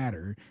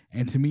matter.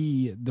 And to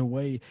me, the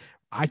way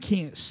I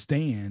can't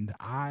stand.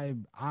 I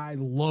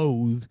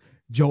loathe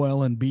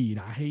Joel Embiid.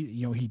 I hate,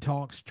 he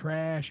talks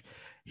trash.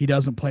 He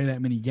doesn't play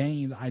that many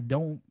games. I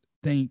don't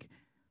think,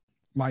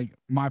 like,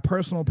 my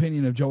personal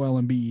opinion of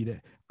Joel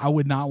Embiid, I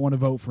would not want to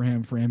vote for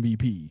him for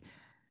MVP.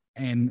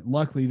 And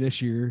luckily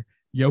this year,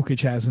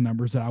 Jokic has the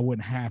numbers that I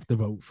wouldn't have to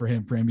vote for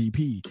him for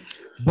MVP.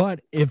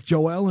 But if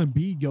Joel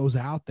Embiid goes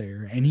out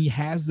there and he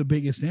has the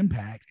biggest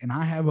impact and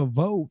I have a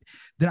vote,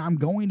 then I'm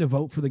going to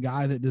vote for the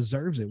guy that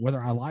deserves it, whether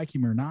I like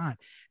him or not.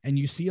 And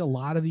you see a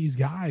lot of these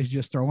guys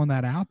just throwing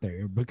that out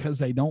there because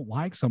they don't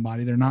like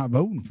somebody they're not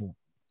voting for.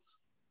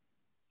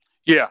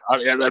 Yeah,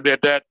 I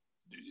bet that.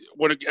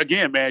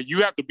 Again, man,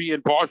 you have to be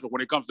impartial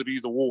when it comes to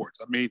these awards.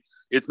 I mean,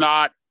 it's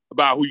not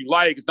about who you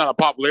like. It's not a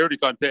popularity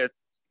contest.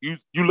 You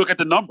look at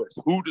the numbers,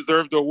 who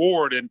deserves the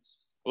award, and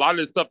a lot of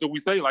the stuff that we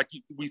say, like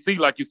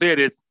you said,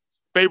 it's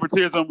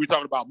favoritism. We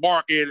talk about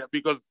market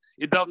because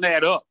it doesn't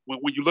add up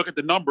when you look at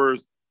the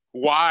numbers.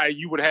 Why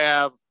you would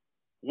have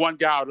one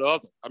guy or the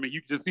other? I mean, you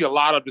can just see a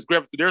lot of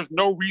discrepancy. There's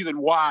no reason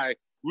why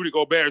Rudy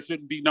Gobert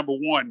shouldn't be number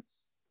one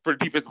for the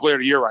defensive player of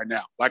the year right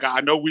now. Like,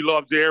 I know we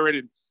love Jared,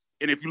 and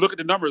if you look at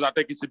the numbers, I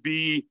think it should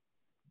be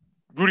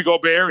Rudy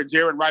Gobert and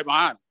Jared right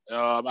behind.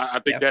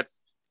 I think that's,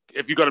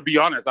 if you're going to be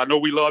honest. I know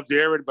we love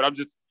Jared, but I'm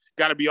just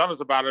got to be honest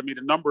about it. I mean,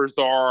 the numbers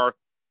are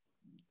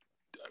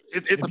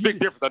it's a big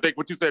difference. I think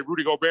what you said,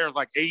 Rudy Gobert is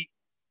like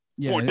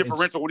 8-point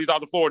differential when he's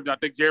off the floor, and I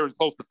think Jared's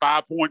close to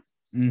 5 points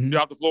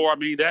off the floor. I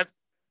mean,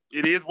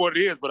 it is what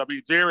it is. But I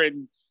mean, Jared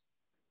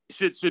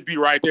should be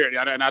right there,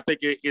 and I think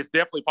it's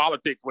definitely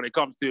politics when it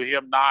comes to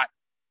him not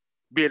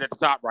being at the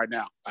top right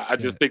now. I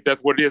just think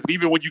that's what it is.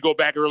 Even when you go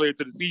back earlier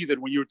to the season,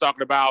 when you were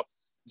talking about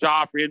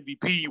Ja for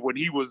MVP, when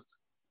he was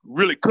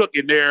really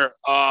cooking there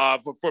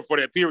for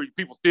that period,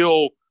 people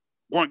still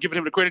weren't giving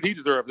him the credit he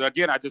deserves. And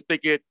again, I just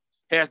think it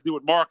has to do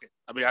with market.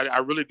 I mean, I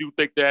really do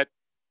think that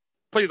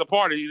plays a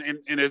part.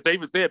 And as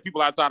David said,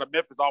 people outside of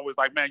Memphis always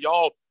like, man,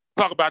 y'all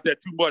talk about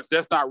that too much.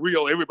 That's not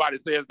real. Everybody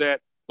says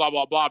that, blah,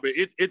 blah, blah. But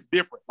it's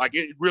different. Like,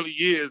 it really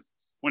is.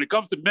 When it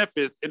comes to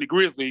Memphis and the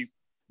Grizzlies,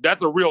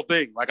 that's a real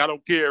thing. Like, I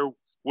don't care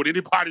what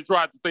anybody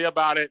tries to say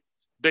about it.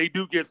 They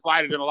do get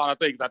slighted in a lot of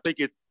things. I think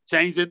it's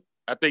changing.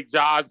 I think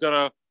Ja's going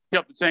to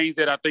help to change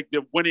that. I think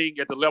they're winning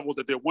at the level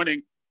that they're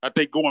winning. I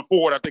think going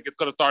forward, I think it's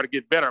going to start to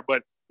get better,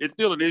 but it's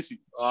still an issue.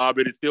 But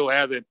it still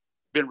hasn't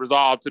been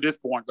resolved to this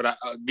point. But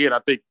I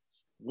think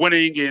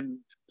winning and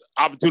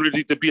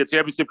opportunity to be a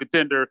championship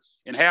contender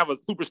and have a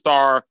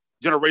superstar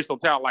generational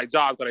talent like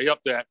Ja is going to help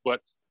that.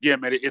 But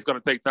again, man, it's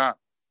going to take time.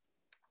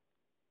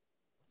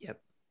 Yep.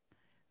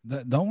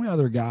 The only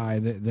other guy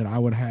that I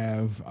would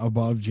have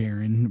above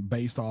Jaren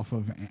based off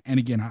of, and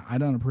again, I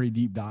done a pretty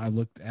deep dive,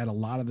 looked at a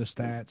lot of the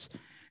stats,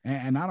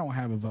 and I don't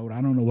have a vote.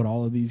 I don't know what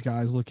all of these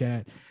guys look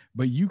at.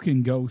 But you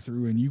can go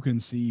through and you can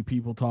see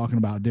people talking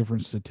about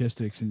different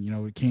statistics.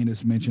 And,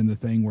 Candace mentioned the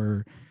thing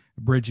where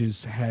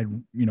Bridges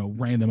had,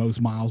 ran the most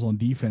miles on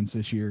defense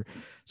this year.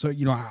 So,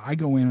 I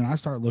go in and I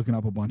start looking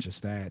up a bunch of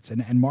stats.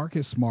 And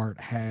Marcus Smart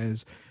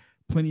has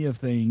plenty of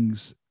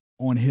things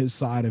on his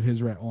side of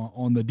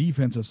on the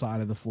defensive side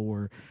of the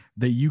floor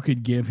that you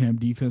could give him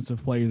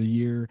defensive player of the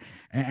year.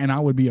 And I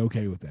would be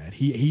okay with that.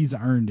 He's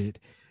earned it.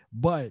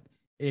 But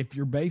if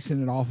you're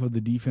basing it off of the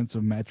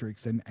defensive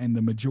metrics and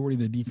the majority of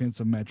the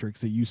defensive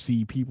metrics that you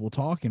see people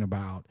talking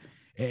about,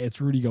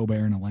 it's Rudy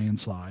Gobert in a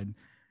landslide.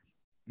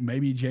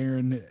 Maybe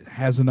Jaren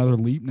has another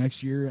leap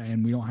next year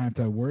and we don't have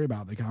to worry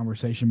about the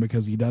conversation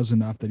because he does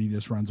enough that he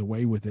just runs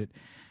away with it.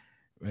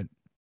 But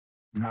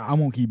I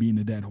won't keep beating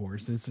a dead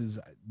horse. This is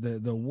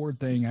the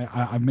award thing.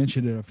 I've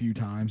mentioned it a few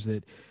times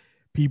that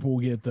people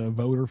get the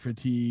voter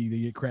fatigue, they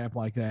get crap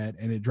like that,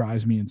 and it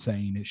drives me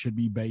insane. It should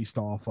be based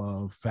off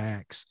of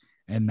facts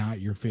and not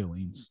your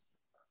feelings.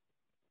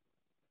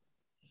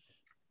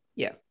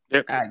 Yeah,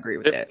 I agree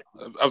with that.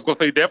 I was going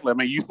to say definitely. I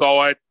mean, you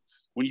saw it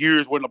when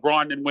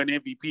LeBron didn't win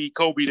MVP,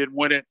 Kobe didn't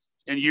win it,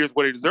 in years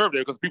where they deserved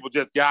it because people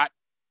just got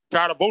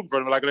tired of voting for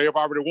them. Like, they've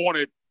already won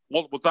it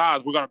multiple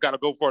times. We're going to kind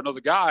of go for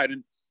another guy.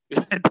 And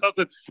it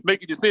doesn't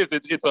make any sense.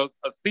 It's a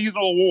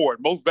seasonal award,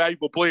 most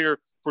valuable player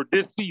for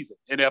this season.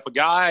 And if a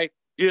guy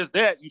is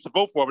that, you should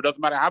vote for him. It doesn't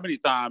matter how many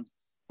times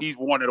he's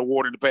won an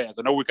award in the past.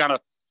 I know we kind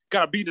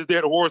of beating this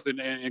dead horse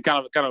and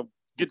kind of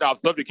getting off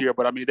subject here,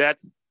 but I mean,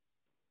 that's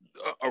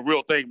a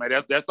real thing, man.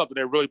 That's something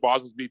that really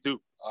bothers me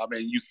too. I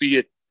mean, you see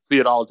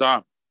it all the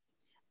time.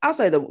 I'll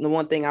say the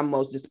one thing I'm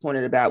most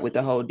disappointed about with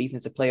the whole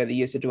defensive player of the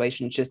year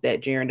situation is just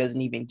that Jaren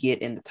doesn't even get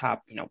in the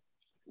top,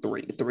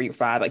 3 or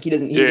 5. Like,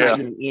 he's not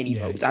getting any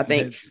votes. I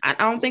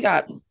don't think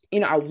I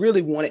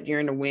really wanted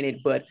Jaren to win it,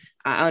 but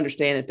I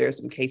understand that there are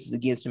some cases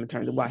against him in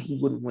terms of why he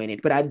wouldn't win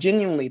it. But I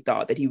genuinely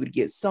thought that he would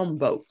get some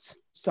votes,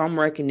 some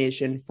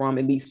recognition from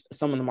at least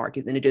some of the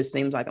markets. And it just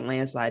seems like a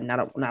landslide,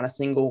 not a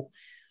single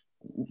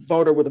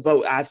voter with a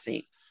vote I've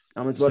seen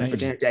is voting for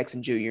Jaren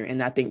Jackson Jr.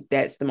 And I think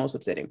that's the most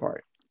upsetting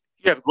part.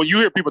 Yeah, when you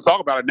hear people talk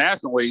about it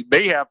nationally,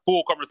 they have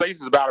full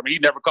conversations about him. He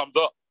never comes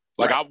up.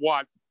 Like, right. I've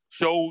watched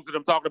shows that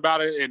I'm talking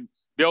about it, and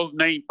they'll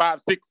name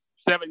 5, 6,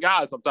 7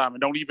 guys sometimes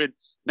and don't even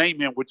name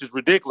him, which is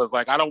ridiculous.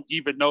 Like, I don't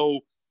even know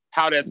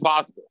how that's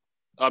possible.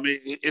 I mean,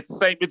 it's the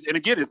same. And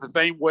again, it's the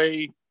same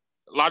way.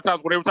 A lot of times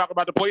when they were talking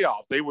about the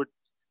playoffs, they would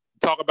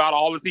talk about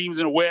all the teams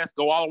in the West,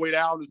 go all the way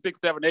down to 6,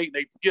 7, 8, and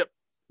they'd skip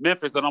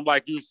Memphis. And I'm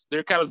like,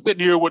 they're kind of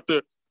sitting here with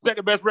the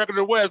second best record in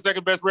the West,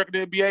 second best record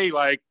in the NBA.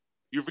 Like,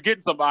 you're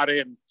forgetting somebody.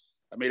 And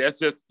I mean, that's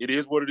just, it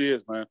is what it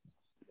is, man.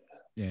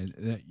 Yeah,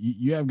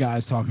 you have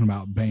guys talking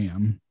about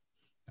Bam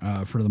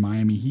for the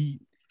Miami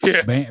Heat.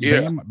 Yeah,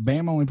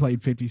 Bam only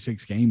played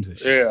 56 games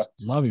this year. Yeah,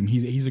 love him.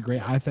 He's a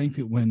great. I think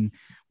that when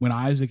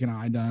Isaac and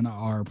I done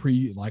our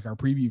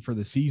preview for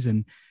the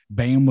season,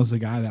 Bam was the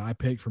guy that I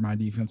picked for my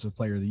defensive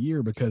player of the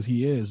year because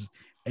he is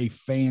a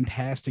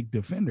fantastic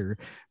defender,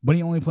 but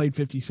he only played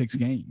 56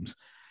 games.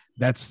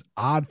 That's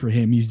odd for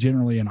him. He's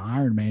generally an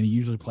Iron Man. He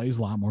usually plays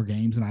a lot more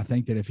games, and I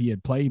think that if he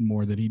had played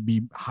more, that he'd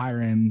be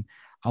higher in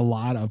a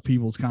lot of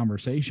people's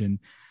conversation.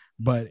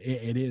 But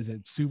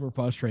it's super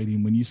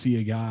frustrating when you see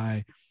a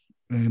guy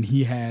and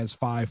he has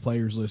 5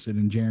 players listed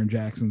and Jaren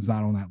Jackson's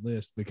not on that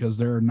list because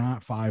there are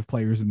not 5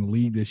 players in the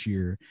league this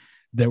year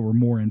that were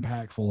more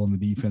impactful on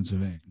the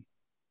defensive end.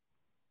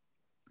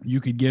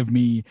 You could give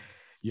me,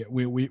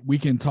 we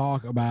can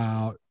talk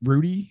about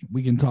Rudy.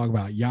 We can talk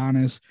about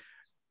Giannis.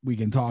 We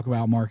can talk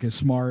about Marcus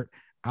Smart.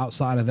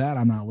 Outside of that,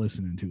 I'm not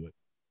listening to it.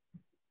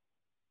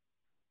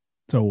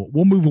 So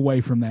we'll move away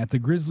from that. The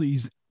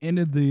Grizzlies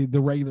ended the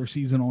regular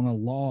season on a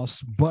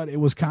loss, but it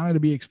was kind of to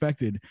be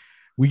expected.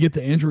 We get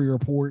the injury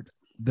report.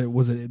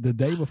 Was it the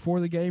day before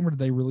the game, or did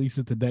they release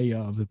it the day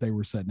of that they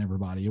were setting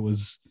everybody? It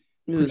was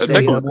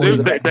day of.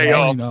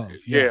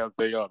 Yeah,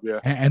 day of. Yeah.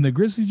 And the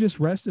Grizzlies just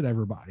rested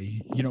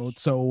everybody,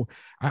 so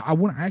I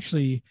want to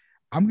actually,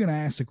 I'm going to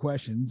ask the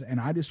questions and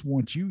I just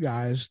want you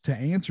guys to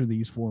answer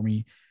these for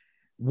me.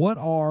 What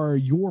are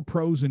your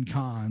pros and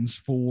cons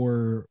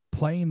for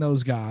playing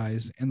those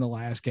guys in the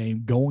last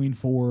game, going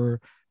for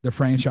the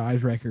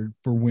franchise record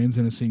for wins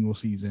in a single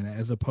season,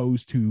 as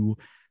opposed to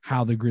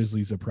how the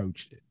Grizzlies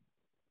approached it?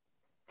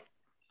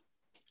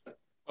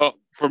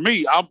 For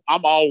me, I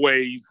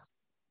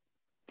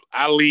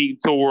lean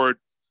toward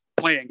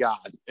playing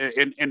guys.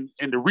 And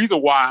the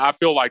reason why I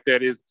feel like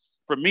that is,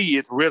 for me,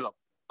 it's rhythm.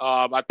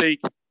 I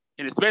think,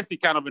 and especially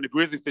kind of in the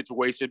Grizzlies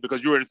situation,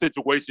 because you're in a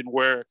situation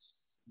where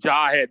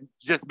Ja had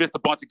just missed a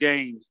bunch of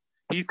games.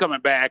 He's coming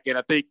back. And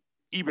I think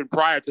even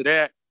prior to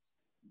that,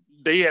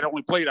 they had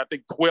only played,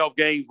 12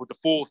 games with the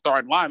full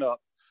starting lineup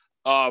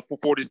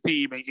for this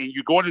team. And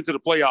you're going into the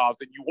playoffs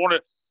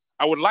and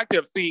I would like to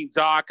have seen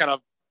Ja kind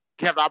of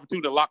have the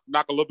opportunity to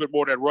knock a little bit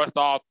more of that rust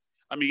off.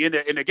 I mean,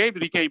 in the game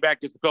that he came back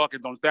against the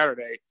Pelicans on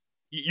Saturday,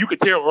 you could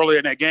tell earlier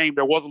in that game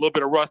there was a little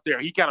bit of rust there.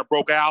 He kind of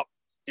broke out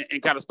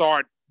and kind of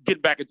started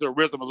getting back into a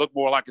rhythm and look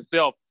more like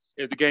himself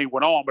as the game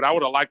went on. But I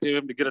would have liked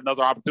him to get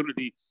another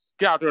opportunity,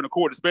 get out there in the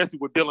court, especially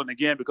with Dillon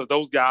again, because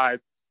those guys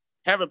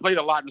haven't played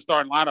a lot in the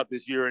starting lineup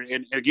this year.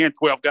 And again,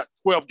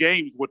 12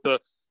 games with the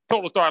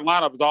total starting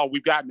lineup is all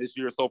we've gotten this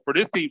year. So for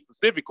this team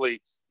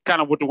specifically,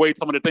 kind of with the way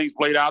some of the things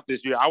played out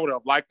this year, I would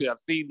have liked to have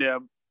seen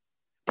them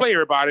play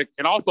everybody.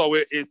 And also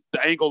it's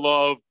the angle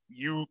of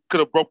you could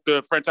have broke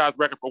the franchise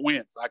record for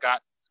wins. Like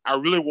I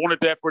really wanted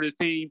that for this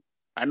team.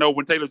 I know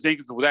when Taylor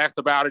Jenkins was asked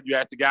about it, you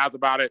asked the guys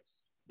about it,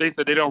 they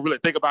said they don't really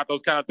think about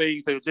those kind of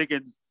things. Taylor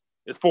Jenkins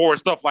is for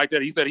stuff like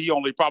that. He said he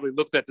only probably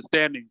looks at the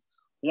standings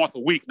once a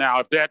week. Now,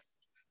 if that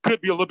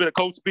could be a little bit of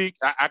coach speak,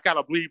 I kind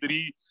of believe that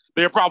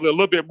they're probably a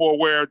little bit more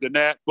aware than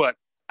that. But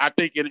I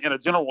think in a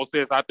general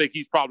sense, I think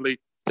he's probably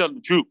telling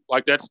the truth.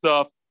 Like, that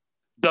stuff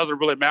doesn't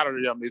really matter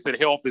to them. They said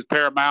health is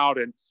paramount,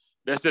 and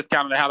that's just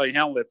kind of how they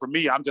handle it. For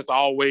me, I'm just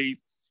always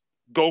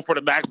go for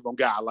the maximum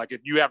guy. Like,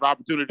 if you have the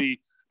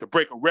opportunity to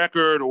break a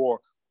record or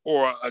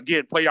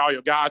again, play all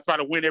your guys, try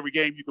to win every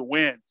game you can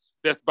win.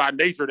 That's by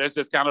nature. That's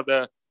just kind of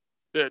the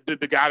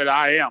guy that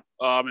I am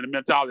and the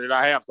mentality that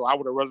I have. So I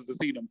would have rather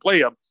seen them play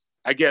him.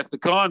 I guess the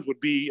cons would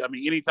be, I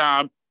mean,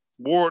 anytime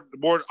the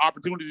more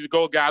opportunities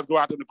guys go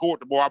out to the court,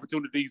 the more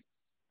opportunities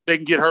they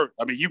can get hurt.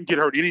 I mean, you can get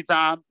hurt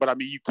anytime, but I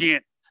mean, you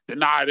can't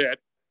deny that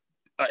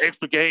an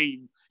extra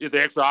game is an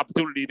extra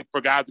opportunity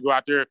for guys to go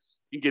out there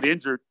and get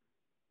injured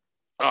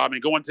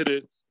and go into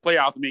the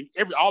playoffs. I mean,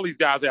 all these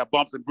guys have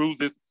bumps and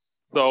bruises.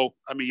 So,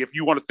 I mean, if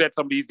you want to set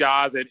some of these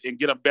guys and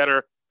get them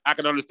better, I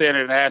can understand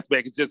it in an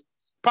aspect. It's just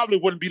probably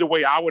wouldn't be the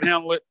way I would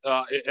handle it.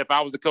 If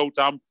I was a coach,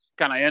 I'm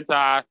kind of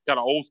kind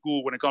of old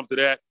school when it comes to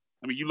that.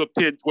 I mean, you look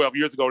 10, 12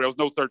 years ago, there was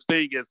no such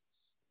thing as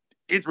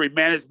injury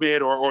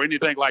management or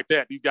anything like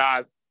that. These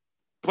guys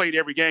played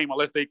every game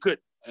unless they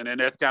couldn't. And then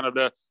that's kind of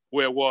the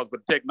way it was.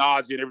 But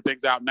technology and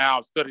everything's out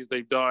now, studies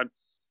they've done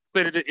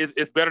say that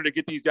it's better to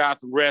get these guys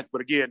some rest.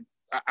 But again,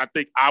 I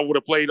think I would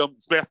have played them,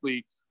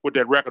 especially with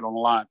that record on the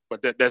line.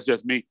 But that's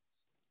just me.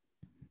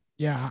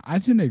 Yeah, I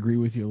tend to agree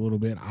with you a little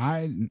bit.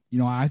 I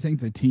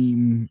think the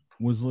team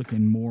was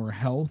looking more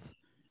health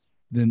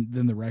than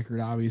the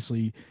record,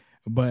 obviously.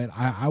 But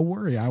I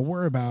worry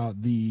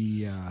about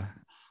the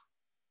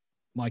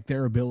like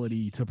their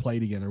ability to play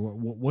together.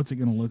 What's it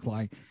going to look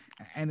like?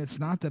 And it's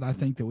not that I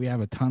think that we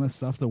have a ton of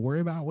stuff to worry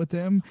about with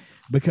them,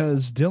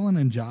 because Dillon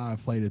and Ja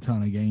have played a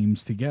ton of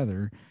games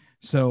together.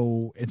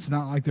 So it's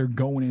not like they're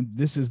going in.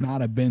 This is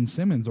not a Ben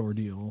Simmons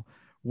ordeal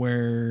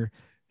where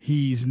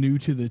he's new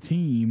to the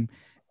team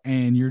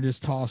and you're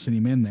just tossing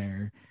him in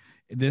there.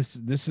 This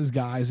is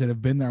guys that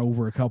have been there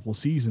over a couple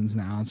seasons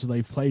now, and so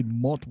they've played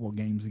multiple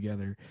games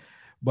together.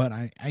 But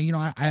I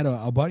had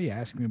a buddy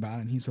ask me about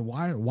it, and he said,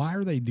 why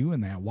are they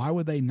doing that? Why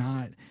would they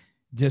not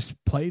just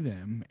play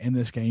them in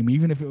this game,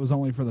 even if it was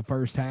only for the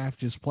first half?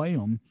 Just play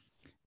them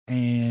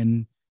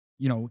and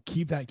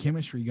keep that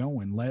chemistry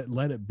going.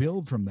 Let it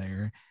build from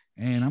there.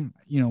 And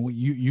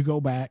you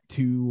go back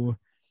to,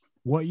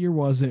 what year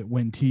was it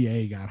when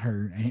TA got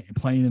hurt and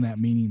playing in that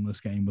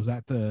meaningless game? Was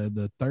that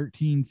the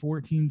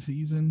 13-14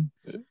 season?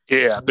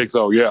 Yeah, I think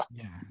so. Yeah.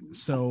 Yeah.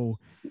 So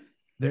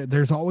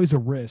there's always a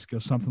risk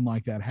of something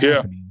like that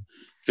happening.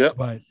 Yeah.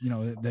 But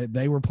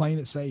they were playing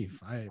it safe.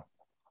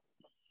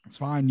 It's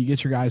fine. You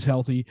get your guys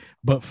healthy,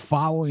 but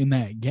following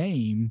that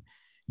game,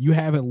 you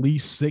have at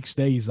least 6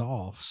 days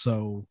off.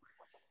 So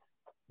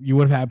you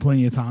would have had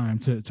plenty of time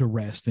to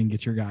rest and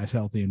get your guys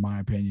healthy, in my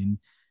opinion.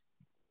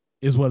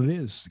 Is what it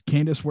is.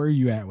 Candace, where are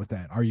you at with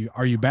that? Are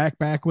you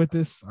back with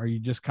this? Are you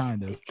just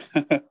kind of?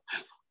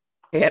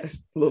 Yeah,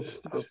 look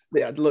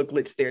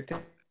glitch there too.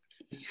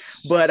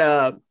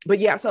 But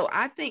yeah. So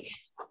I think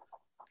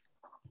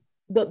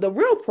the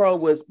real pro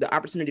was the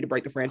opportunity to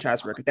break the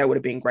franchise record. That would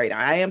have been great.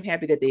 I am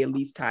happy that they at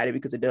least tied it,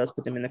 because it does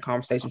put them in the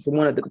conversation for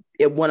one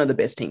of the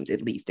best teams,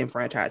 at least in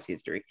franchise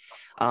history.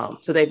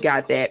 So they've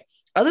got that.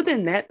 Other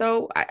than that,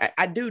 though,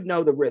 I do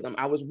know the rhythm.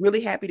 I was really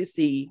happy to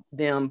see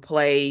them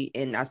play,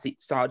 and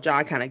saw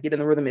Ja kind of get in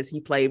the rhythm as he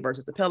played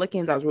versus the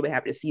Pelicans. I was really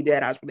happy to see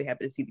that. I was really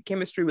happy to see the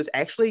chemistry was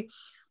actually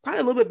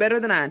probably a little bit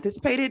better than I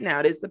anticipated. Now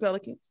it is the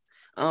Pelicans,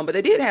 but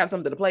they did have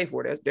something to play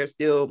for. They're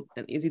still,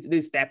 at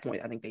least that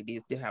point, I think they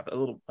did still have a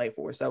little to play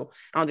for. So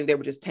I don't think they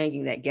were just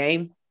tanking that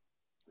game.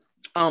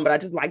 But I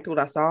just liked what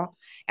I saw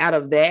out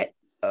of that.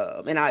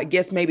 And I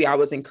guess maybe I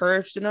was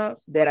encouraged enough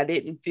that I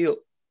didn't feel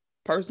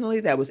personally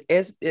that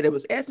it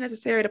was as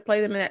necessary to play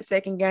them in that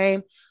second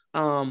game.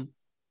 I'm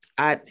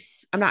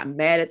not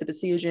mad at the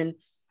decision.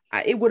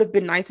 It would have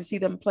been nice to see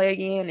them play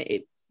again.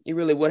 It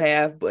really would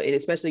have, but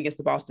especially against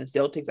the Boston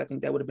Celtics, I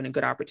think that would have been a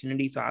good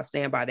opportunity. So I'll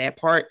stand by that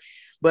part.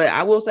 But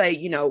I will say,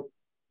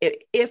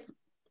 if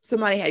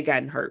somebody had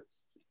gotten hurt,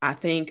 I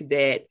think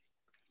that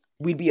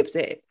we'd be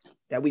upset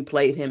that we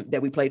played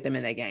them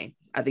in that game.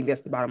 I think that's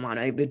the bottom line.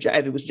 If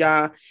it was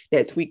Ja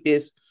that tweaked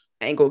this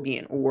ankle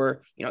again,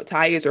 or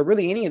Tyus, or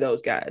really any of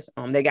those guys,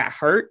 they got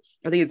hurt,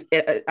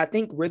 I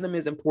think rhythm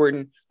is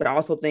important, but I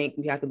also think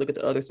we have to look at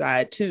the other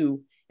side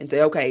too and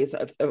say, okay, so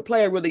if a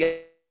player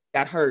really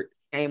got hurt,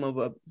 game of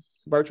a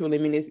virtually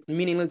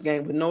meaningless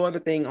game with no other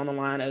thing on the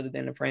line other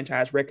than the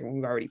franchise record when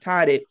we've already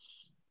tied it,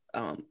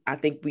 I don't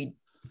think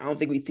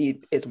we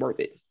see it's worth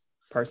it.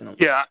 Personally.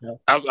 Yeah,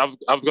 I was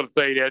going to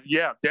say that.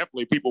 Yeah,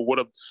 definitely people would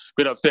have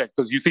been upset,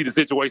 because you see the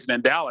situation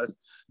in Dallas.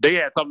 They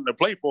had something to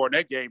play for in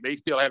that game. They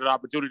still had an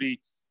opportunity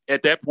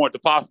at that point to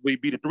possibly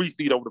be the 3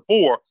 seed over the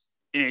 4.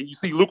 And you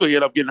see Luka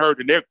end up getting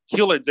hurt, and they're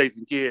killing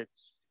Jason Kidd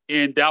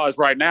in Dallas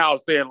right now,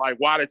 saying, like,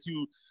 why did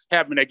you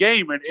have him in that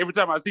game? And every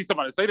time I see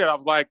somebody say that, I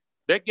was like,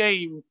 that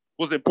game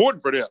was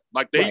important for them.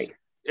 Like,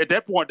 at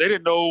that point, they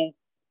didn't know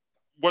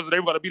whether they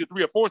were going to be the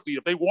 3 or 4 seed.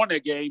 If they won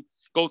that game,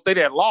 Golden State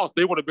had lost,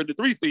 they would have been the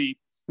 3 seed.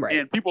 Right.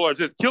 And people are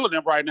just killing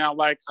them right now.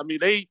 Like, I mean,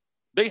 they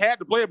had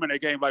to play him in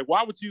that game. Like,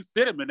 why would you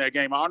sit him in that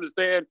game? I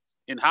understand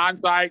in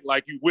hindsight,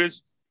 like, you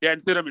wish you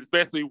hadn't sit him,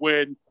 especially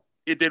when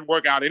it didn't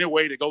work out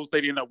anyway. The Golden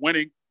State ended up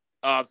winning.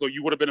 So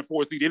you would have been a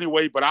 4 seed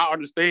anyway. But I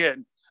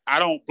understand. I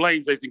don't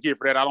blame Jason Kidd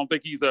for that. I don't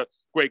think he's a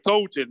great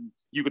coach. And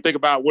you can think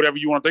about whatever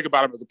you want to think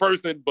about him as a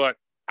person. But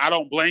I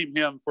don't blame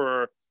him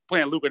for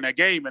playing Luka in that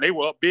game. And they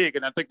were up big.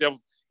 And I think that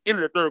was in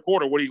the third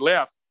quarter when he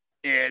left.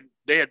 And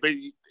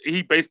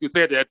he basically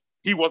said that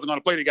he wasn't going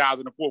to play the guys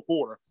in the fourth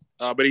quarter,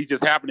 but he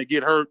just happened to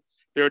get hurt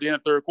there at the end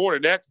of the third quarter.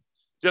 And that's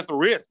just a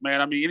risk,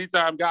 man. I mean,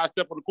 anytime guys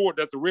step on the court,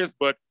 that's a risk,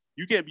 but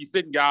you can't be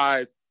sitting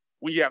guys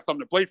when you have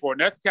something to play for. And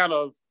that's kind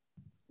of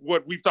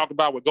what we've talked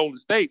about with Golden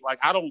State. Like,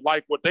 I don't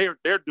like what they're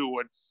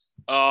doing.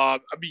 I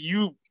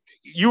mean,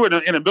 you're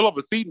in the middle of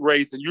a seeding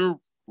race and you're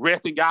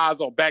resting guys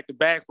on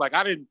back-to-backs. Like,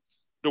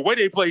 the way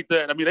they played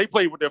that, I mean, they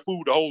played with their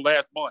food the whole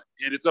last month.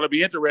 And it's going to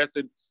be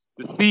interesting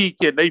to see,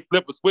 can they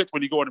flip a switch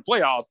when you go into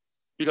playoffs?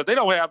 Because they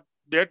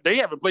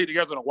haven't played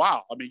together in a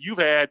while. I mean, you've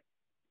had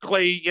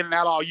Clay in and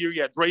out all year.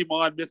 You had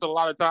Draymond missing a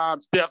lot of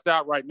times. Steph's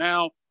out right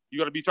now. You're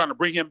going to be trying to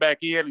bring him back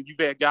in, and you've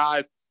had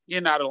guys in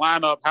and out of the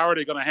lineup. How are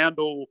they going to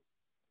handle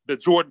the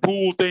Jordan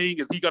Poole thing?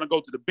 Is he going to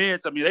go to the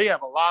bench? I mean, they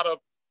have a lot of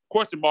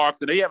question marks,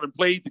 and they haven't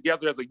played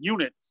together as a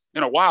unit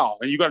in a while.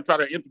 And you're going to try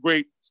to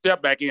integrate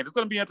Steph back in. It's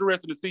going to be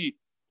interesting to see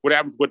what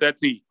happens with that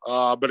team.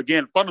 But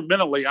again,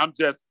 fundamentally, I'm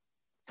just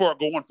for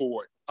going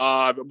for it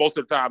most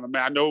of the time. I mean,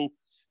 I know,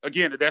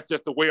 again, that's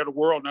just the way of the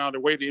world now, the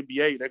way of the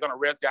NBA. They're going to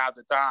rest guys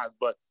at times,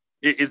 but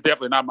it's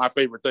definitely not my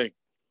favorite thing.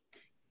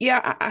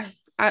 Yeah,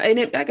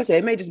 like I said,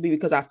 it may just be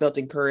because I felt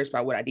encouraged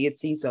by what I did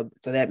see, so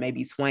that may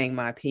be swaying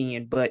my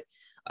opinion. But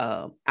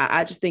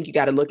I just think you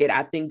got to look at.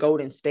 I think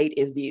Golden State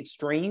is the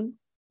extreme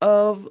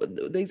of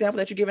the example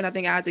that you're giving. I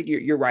think, Isaac,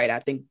 you're right. I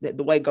think that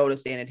the way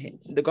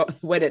the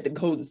way that the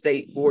Golden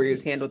State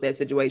Warriors handled that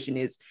situation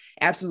is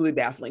absolutely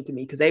baffling to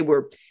me, because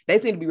they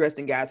seem to be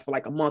resting guys for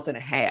like a month and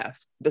a half,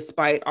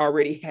 despite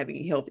already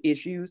having health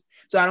issues.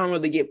 So I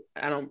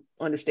don't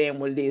understand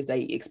what it is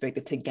they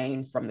expected to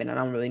gain from it. I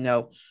don't really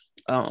know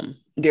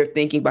their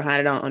thinking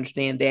behind it. I don't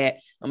understand that.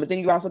 But then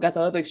you also got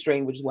the other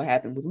extreme, which is what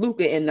happened with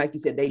Luka. And like you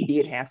said, they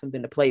did have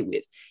something to play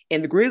with.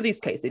 In the Grizzlies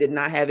case, they did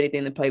not have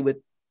anything to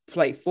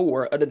play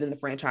for other than the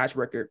franchise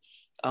record.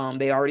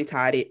 They already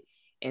tied it.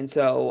 And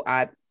so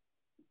I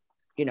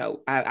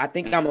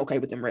think I'm okay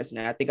with them resting.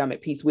 I think I'm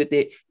at peace with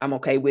it. I'm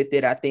okay with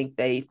it. I think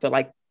they feel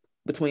like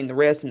between the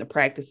rest and the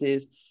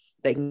practices,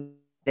 they can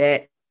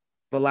that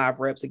the live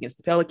reps against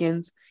the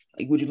Pelicans.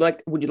 Would you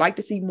like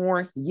to see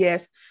more?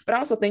 Yes. But I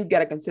also think you got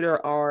to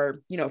consider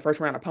our, first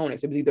round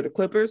opponents. It was either the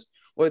Clippers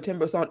or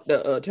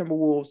the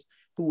Timberwolves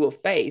who will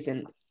face.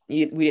 And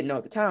we didn't know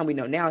at the time. We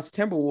know now it's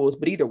Timberwolves.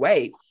 But either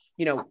way,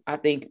 I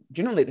think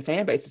generally the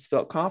fan bases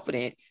felt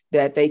confident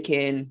that they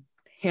can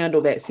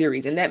handle that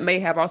series. And that may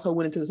have also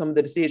went into some of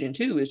the decision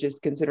too, is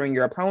just considering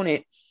your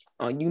opponent.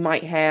 You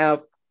might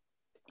have,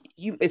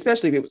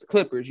 especially if it was the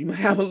Clippers, you might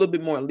have a little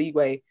bit more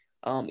leeway,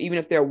 even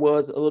if there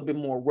was a little bit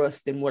more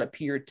rust than what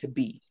appeared to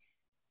be.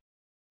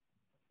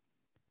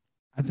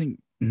 I think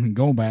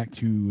going back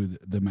to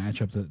the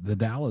matchup, the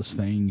Dallas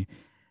thing,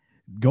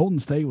 Golden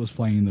State was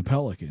playing the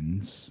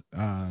Pelicans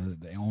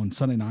on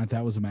Sunday night.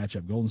 That was a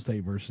matchup, Golden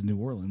State versus New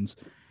Orleans.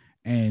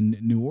 And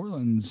New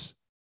Orleans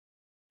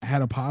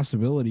had a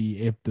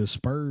possibility, if the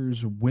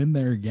Spurs win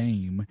their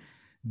game,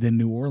 then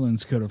New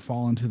Orleans could have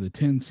fallen to the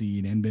 10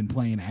 seed and been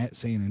playing at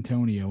San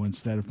Antonio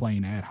instead of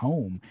playing at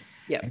home.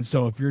 Yep. And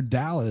so if you're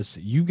Dallas,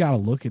 you got to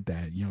look at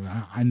that.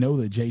 I know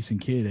that Jason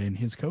Kidd and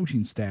his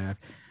coaching staff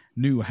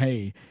knew,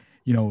 hey,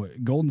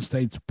 Golden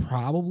State's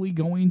probably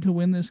going to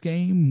win this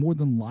game, more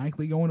than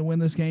likely going to win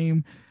this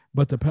game,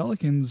 but the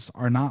Pelicans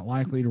are not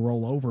likely to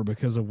roll over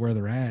because of where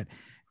they're at.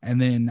 And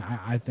then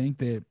I think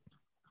that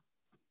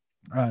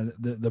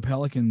the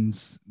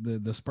Pelicans,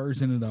 the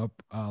Spurs ended up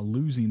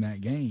losing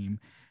that game.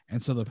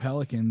 And so the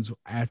Pelicans,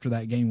 after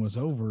that game was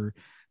over,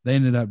 they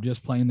ended up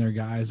just playing their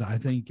guys. I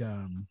think,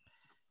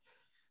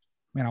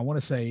 I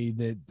want to say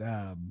that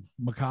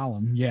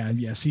McCollum,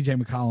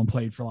 CJ McCollum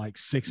played for like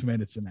 6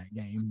 minutes in that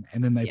game,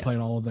 and then they played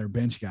all of their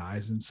bench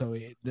guys. And so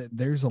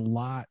there's a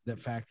lot that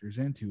factors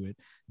into it.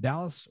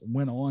 Dallas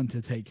went on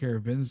to take care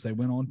of business. They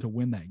went on to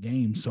win that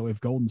game. So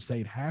if Golden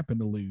State happened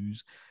to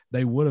lose,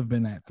 they would have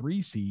been that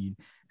 3 seed.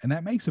 And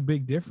that makes a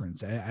big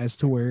difference as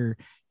to where,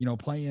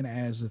 playing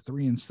as the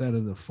 3 instead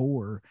of the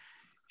 4,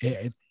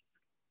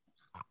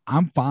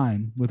 I'm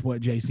fine with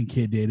what Jason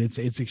Kidd did.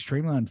 It's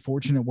extremely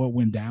unfortunate what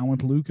went down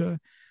with Luka,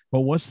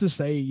 but what's to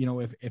say,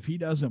 if he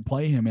doesn't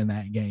play him in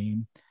that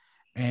game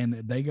and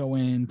they go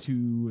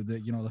into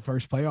the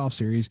first playoff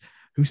series,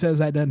 who says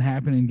that doesn't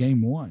happen in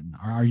game 1?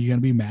 Are you going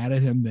to be mad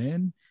at him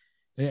then?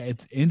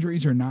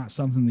 Injuries are not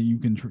something that you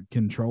can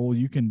control.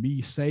 You can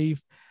be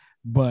safe,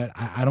 but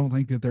I don't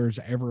think that there's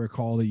ever a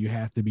call that you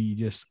have to be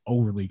just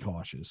overly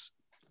cautious.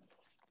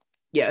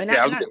 Yeah,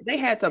 they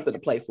had something to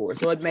play for,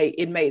 so it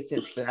made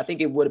sense for them. I think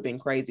it would have been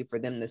crazy for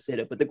them to sit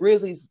up, but the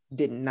Grizzlies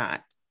did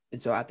not,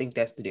 and so I think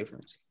that's the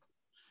difference.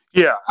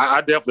 Yeah,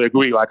 I definitely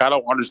agree. Like, I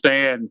don't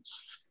understand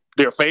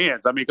their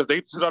fans. I mean, because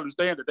they should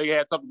understand that they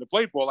had something to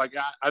play for. Like,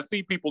 I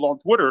see people on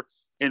Twitter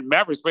and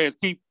Mavericks fans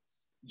keep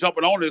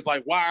jumping on this,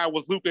 like, why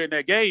was Luka in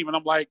that game? And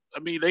I'm like, I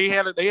mean, they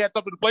had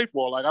something to play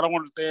for. Like, I don't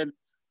understand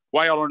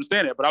why y'all don't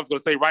understand it. But I was going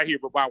to say right here,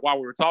 but while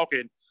we were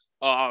talking,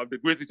 the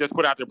Grizzlies just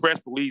put out their press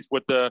release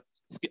with the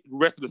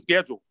rest of the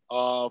schedule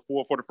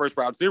for the first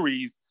round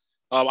series.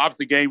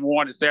 Obviously, game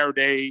 1 is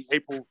Saturday,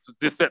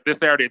 this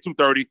Saturday at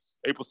 2:30,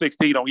 April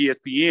 16 on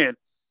ESPN.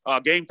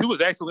 Game 2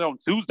 is actually on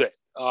Tuesday.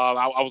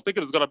 I was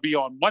thinking it was going to be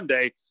on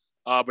Monday,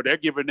 but they're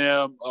giving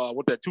them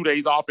 2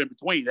 days off in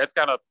between. That's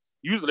kind of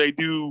usually they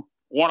do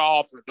one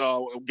off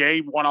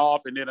game, one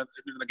off, and then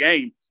a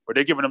game, but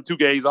they're giving them 2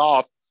 days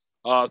off.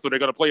 So they're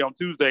going to play on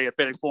Tuesday at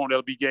FedEx Forum.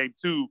 That'll be game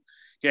 2.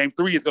 Game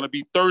 3 is going to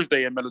be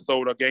Thursday in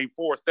Minnesota. Game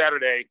 4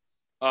 Saturday,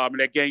 and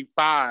that game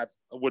 5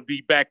 would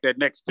be back that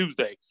next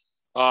Tuesday,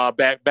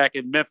 back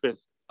in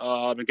Memphis.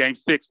 And game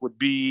 6 would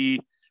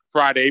be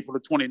Friday, April the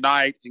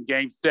 29th, and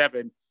game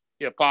 7,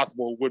 if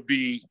possible, would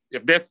be,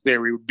 if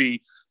necessary, would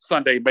be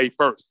Sunday, May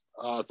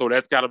 1st. So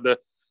that's kind of the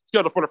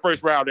schedule for the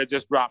first round that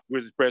just dropped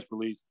with his press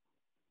release.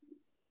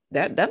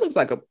 That looks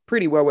like a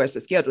pretty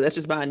well-rested schedule. That's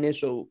just my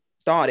initial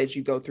thought as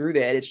you go through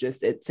that. It's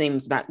just, it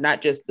seems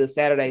not just the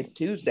Saturday,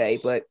 Tuesday,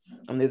 but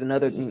there's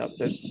another,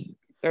 there's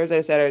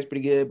Thursday, Saturday is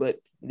pretty good, but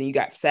then you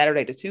got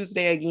Saturday to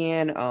Tuesday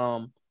again.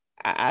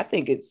 I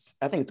think it's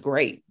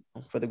great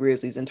for the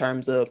Grizzlies in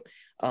terms of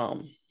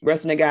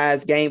resting the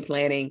guys, game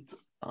planning.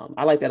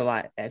 I like that a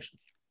lot, actually.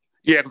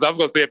 Yeah, because I was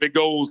going to say, if it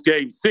goes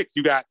game 6,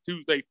 you got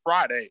Tuesday,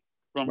 Friday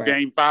from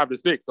game 5 to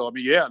 6. So, I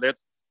mean, yeah, that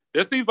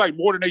seems like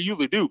more than they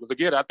usually do. Because,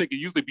 again, I think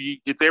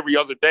it's every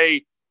other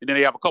day, and then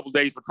they have a couple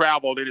days for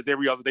travel, then it's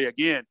every other day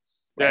again.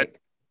 That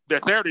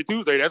Saturday,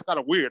 Tuesday, that's kind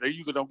of weird. They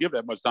usually don't give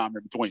that much time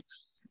in between.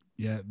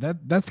 Yeah,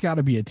 that's got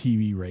to be a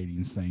TV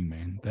ratings thing,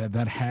 man.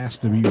 That has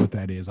to be what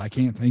that is. I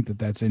can't think that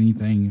that's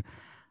anything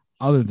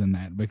other than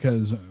that,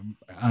 because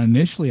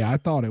initially I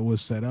thought it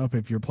was set up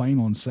if you're playing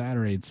on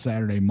Saturday, it's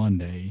Saturday,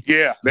 Monday.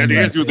 Yeah, that And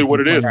is usually what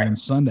it is. On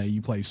Sunday,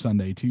 you play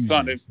Sunday, Tuesday.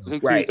 Sunday, so.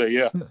 Tuesday,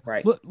 yeah.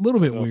 Right. Little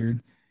bit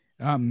weird.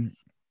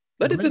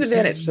 But it's an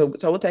advantage, so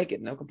we'll take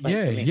it. No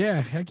complaints.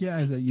 Yeah, heck yeah.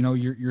 You know,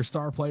 your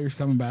star players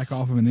coming back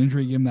off of an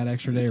injury, give them that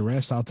extra day of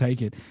rest. I'll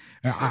take it.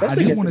 I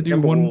do want to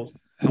do one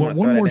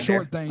more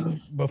short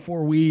thing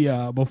before we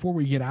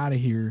get out of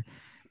here.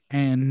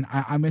 And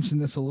I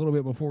mentioned this a little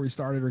bit before we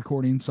started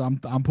recording, so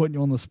I'm putting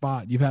you on the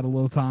spot. You've had a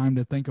little time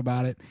to think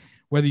about it.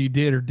 Whether you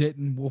did or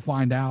didn't, we'll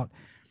find out.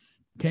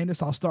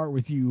 Candace, I'll start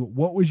with you.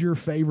 What was your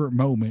favorite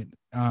moment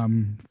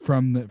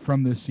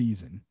from this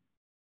season?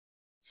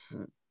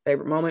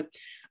 Favorite moment?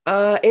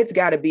 It's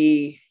got to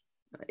be.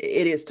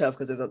 It is tough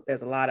because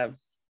there's a lot of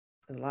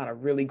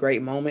really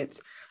great moments.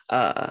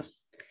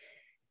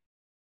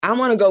 I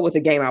want to go with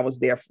the game I was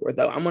there for,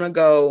 though. I'm going to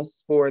go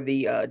for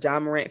the Ja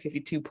Morant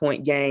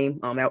 52-point game.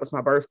 That was my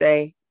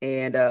birthday,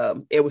 and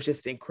it was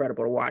just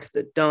incredible to watch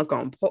the dunk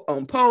on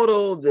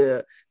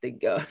Podol,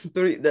 it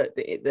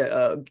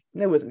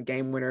wasn't a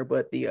game winner,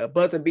 but the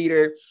buzzer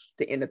beater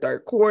in the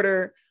third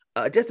quarter.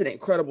 Just an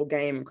incredible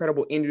game,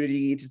 incredible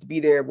energy, just to be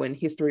there when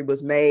history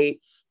was made.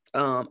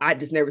 I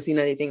just never seen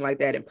anything like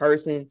that in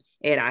person,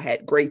 and I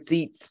had great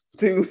seats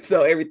too,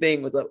 so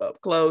everything was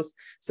up close.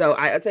 So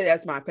I'd say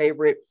that's my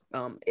favorite.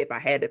 If I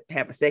had to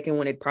have a second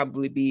one, it'd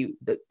probably be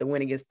the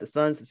win against the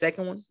Suns, the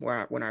second one,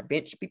 when our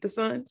bench beat the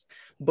Suns.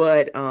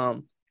 But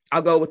I'll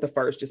go with the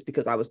first just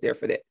because I was there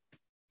for that.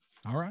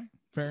 All right,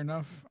 fair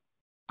enough.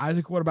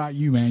 Isaac, what about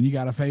you, man? You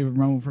got a favorite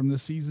moment from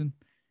this season?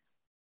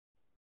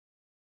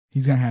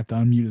 He's gonna have to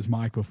unmute his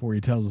mic before he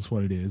tells us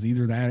what it is.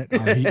 Either that,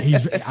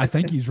 I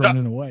think he's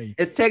running away.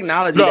 It's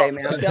technology day,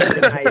 man. I'm telling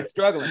you, tonight, it's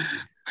struggling.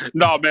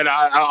 No, man.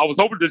 I was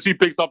hoping that she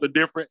picked something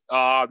different.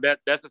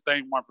 That's the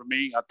same one for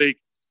me. I think.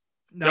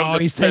 No,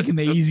 he's taking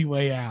the easy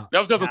way out.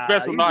 That was just a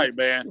special night,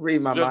 man.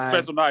 Read my mind. A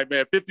special night,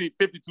 man.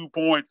 52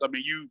 points. I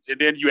mean, and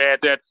then you add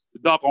that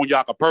dunk on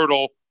Jakob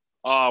Poeltl,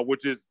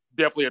 which is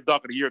definitely a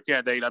dunk of the year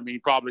candidate. I mean,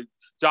 probably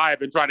Jai had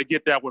been trying to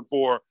get that one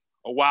for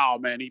a while,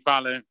 man. He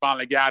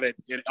finally got it,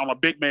 and on a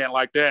big man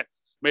like that,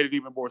 made it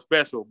even more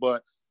special.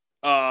 But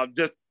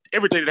just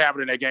everything that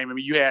happened in that game. I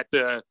mean, you had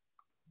the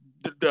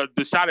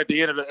shot at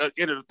the end of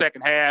the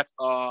second half,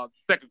 the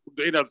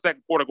end of the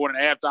second quarter going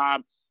into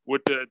halftime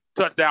with the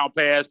touchdown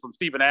pass from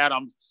Steven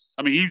Adams.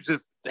 I mean, he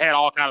just had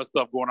all kind of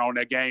stuff going on in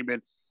that game,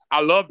 and I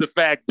love the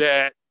fact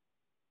that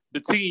the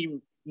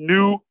team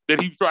knew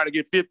that he was trying to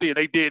get 50, and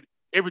they did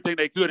everything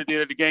they could at the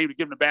end of the game to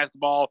give him the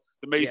basketball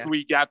to make sure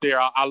he got there.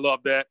 I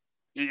love that.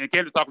 And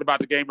Candace talking about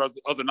the game the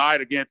other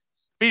night against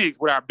Phoenix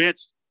with our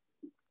bench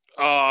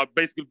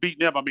basically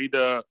beating them. I mean,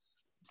 the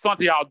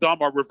Santi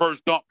Aldama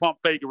reverse dunk, pump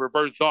fake, and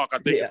reverse dunk, I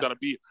think it's going to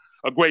be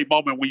a great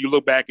moment when you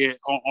look back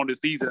on the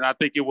season. And I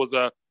think it was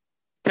a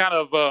kind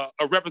of a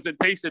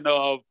representation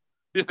of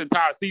this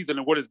entire season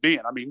and what it's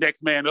been. I mean,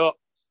 next man up,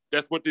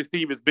 that's what this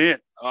team has been.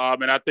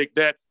 And I think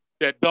that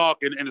dunk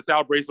and the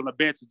celebration on the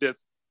bench just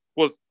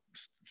was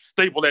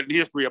stapled in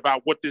history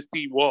about what this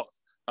team was.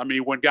 I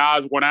mean, when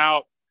guys went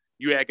out,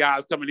 you had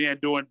guys coming in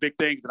doing big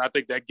things, and I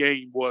think that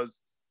game was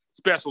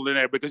special in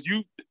there because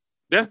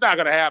that's not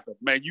going to happen,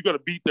 man. You're going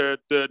to beat the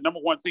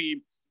number one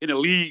team in the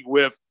league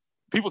with,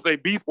 people say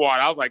B squad.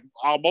 I was like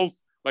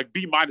almost like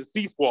B minus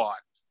C squad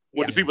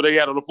with the people they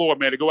had on the floor,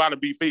 man. To go out and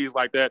beat Phoenix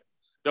like that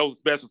was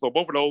special. So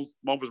both of those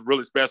moments were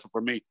really special for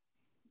me.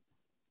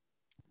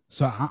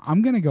 So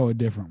I'm going to go a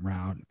different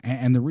route,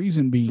 and the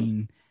reason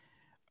being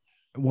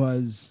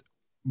was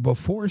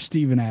before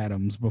Steven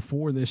Adams,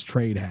 before this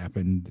trade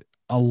happened,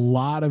 a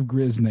lot of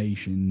Grizz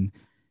Nation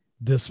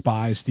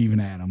despised Steven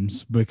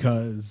Adams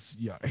because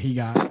he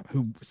got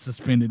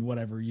suspended,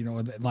 whatever,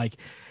 like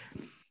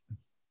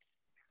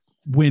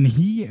when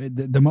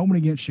the moment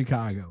against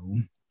Chicago,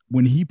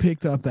 when he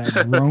picked up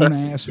that grown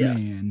ass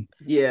man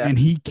and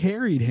he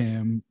carried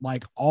him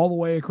like all the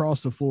way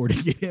across the floor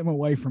to get him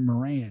away from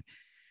Morant.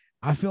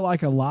 I feel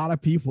like a lot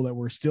of people that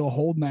were still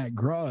holding that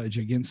grudge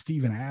against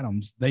Steven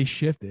Adams, they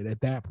shifted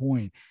at that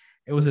point.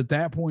 It was at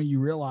that point you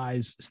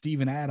realize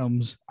Steven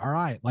Adams, all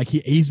right, like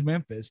he's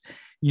Memphis,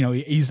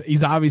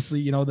 he's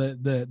obviously,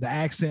 the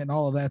accent and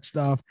all of that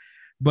stuff.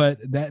 But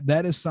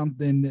that is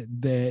something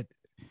that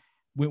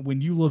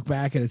when you look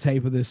back at a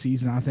tape of this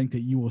season, I think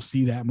that you will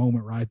see that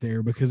moment right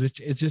there, because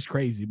it's just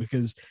crazy,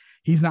 because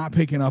he's not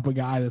picking up a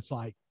guy that's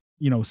like,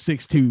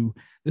 6'2".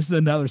 This is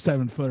another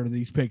 7-footer that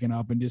he's picking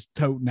up and just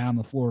toting down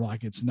the floor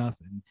like it's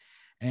nothing.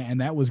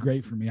 And that was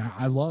great for me.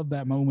 I love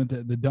that moment.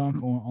 That the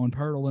dunk on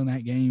Poeltl in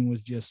that game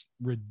was just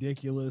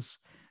ridiculous.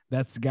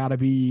 That's got to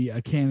be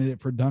a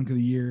candidate for dunk of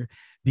the year.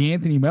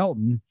 DeAnthony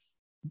Melton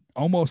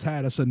almost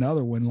had us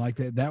another one like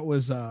that. That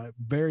was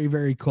very,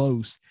 very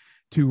close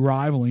to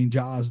rivaling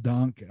Ja's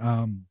dunk.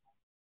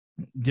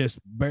 Just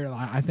barely.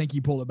 I think he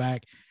pulled it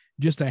back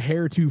just a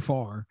hair too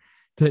far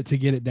to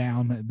get it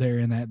down there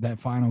in that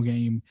final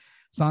game.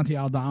 Santi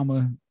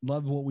Aldama,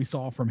 loved what we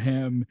saw from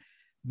him.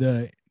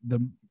 The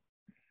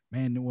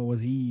man, what was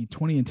he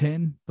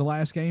 20-10 the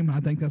last game? I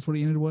think that's what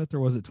he ended with, or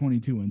was it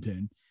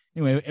 22-10?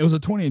 Anyway, it was a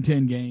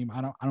 20-10 game.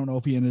 I don't know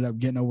if he ended up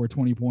getting over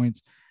 20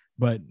 points,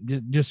 but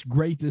just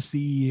great to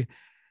see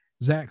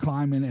Zach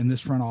Kleiman and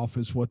this front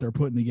office, what they're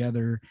putting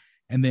together.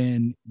 And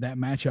then that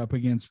matchup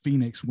against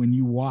Phoenix, when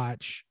you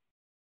watch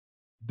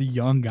the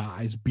young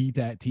guys beat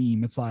that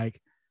team, it's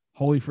like,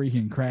 holy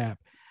freaking crap.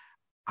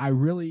 I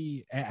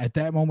really, at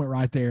that moment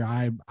right there,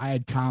 I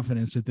had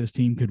confidence that this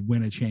team could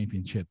win a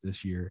championship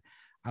this year.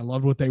 I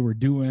loved what they were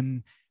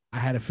doing. I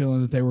had a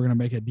feeling that they were going to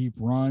make a deep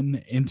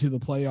run into the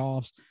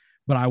playoffs,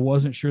 but I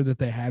wasn't sure that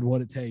they had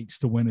what it takes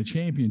to win a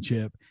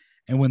championship.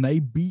 And when they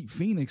beat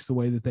Phoenix the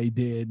way that they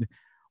did,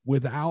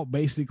 without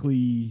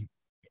basically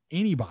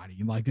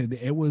anybody, like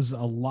it was a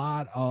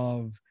lot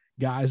of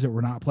guys that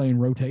were not playing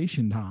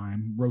rotation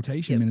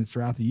minutes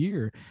throughout the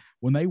year.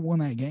 When they won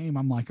that game,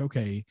 I'm like,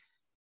 okay,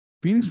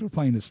 Phoenix was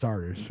playing the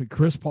starters: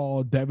 Chris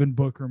Paul, Devin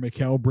Booker,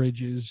 Mikal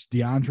Bridges,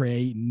 DeAndre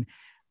Ayton.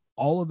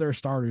 All of their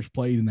starters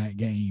played in that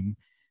game,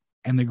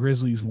 and the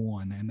Grizzlies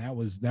won, and that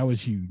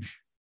was huge.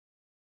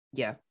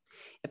 Yeah,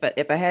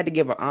 if I had to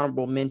give an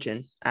honorable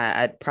mention,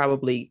 I'd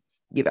probably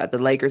give out the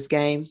Lakers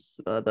game.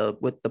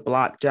 With the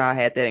block, Ja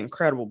had that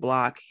incredible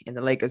block in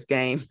the Lakers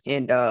game,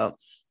 and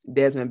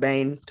Desmond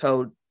Bain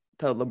told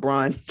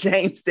LeBron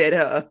James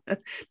that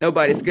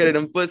nobody's scared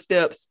of them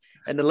footsteps.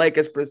 And the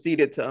Lakers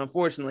proceeded to,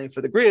 unfortunately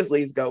for the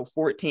Grizzlies, go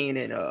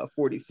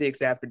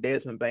 14-46 after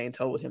Desmond Bain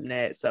told him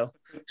that. So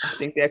I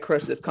think that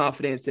crushed his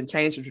confidence and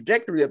changed the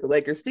trajectory of the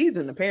Lakers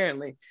season,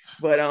 apparently.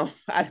 But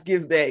I'd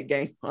give that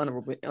game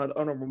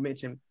honorable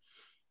mention.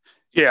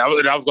 Yeah, I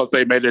was going to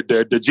say, man,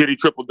 the Jitty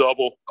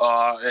triple-double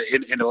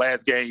in the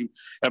last game.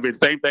 I mean,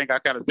 same thing I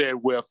kind of said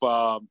with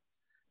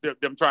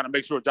them trying to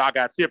make sure Ja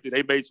got 50.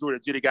 They made sure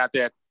that Jitty got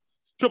that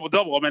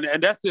triple-double. I mean,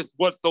 and that's just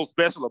what's so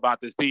special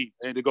about this team.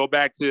 And to go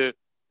back to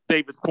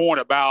David's point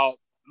about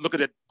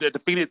looking at the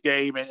Phoenix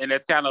game, and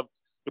that's kind of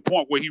the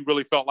point where he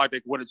really felt like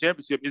they could win a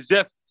championship, is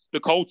just the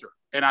culture.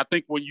 And I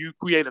think when you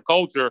create a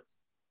culture,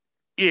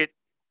 it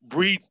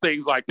breeds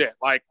things like that.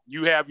 Like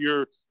you have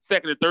your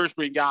second and third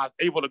string guys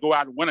able to go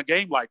out and win a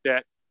game like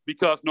that,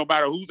 because no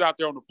matter who's out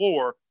there on the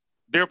floor,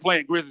 they're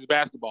playing Grizzlies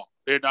basketball.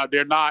 They're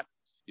not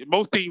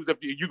most teams, if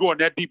you go in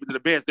that deep into the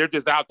bench, they're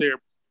just out there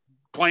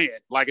playing.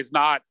 Like it's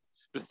not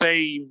the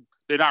same.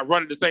 They're not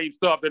running the same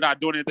stuff. They're not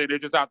doing anything. They're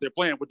just out there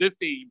playing. With this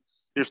team,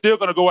 they're still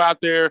going to go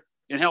out there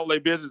and handle their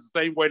business the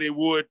same way they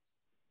would,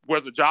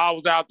 whether Ja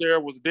was out there,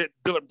 was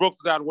Dylan Brooks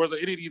was out, whether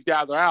any of these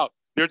guys are out.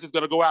 They're just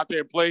going to go out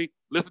there and play,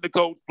 listen to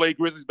coach, play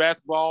Grizzlies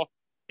basketball,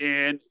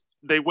 and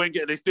they win.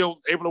 They're still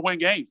able to win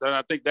games. And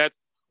I think that's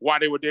why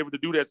they were able to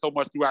do that so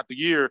much throughout the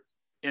year.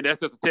 And that's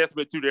just a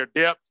testament to their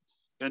depth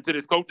and to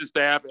this coaching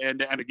staff.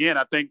 And again,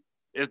 I think,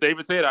 as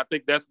David said, I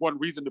think that's one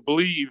reason to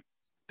believe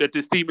that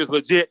this team is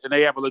legit and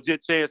they have a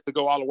legit chance to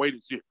go all the way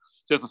this year.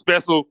 Just a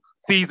special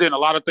season. A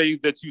lot of things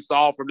that you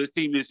saw from this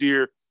team this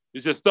year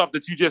is just stuff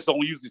that you just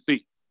don't usually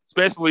see,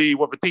 especially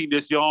with a team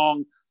this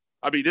young.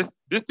 I mean,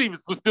 this team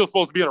is still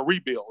supposed to be in a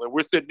rebuild, and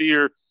we're sitting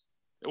here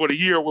with a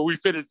year where we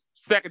finished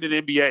second in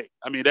the NBA.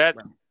 I mean,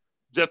 that's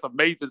just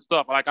amazing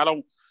stuff. Like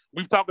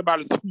we've talked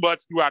about it so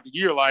much throughout the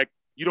year, like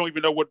you don't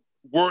even know what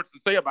words to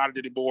say about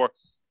it anymore.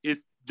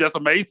 It's just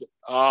amazing.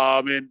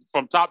 And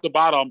from top to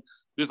bottom,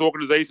 this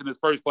organization is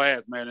first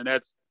class, man, and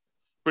that's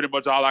pretty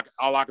much all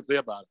I can say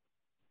about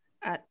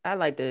it. I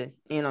like to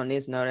end on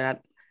this note, and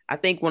I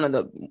think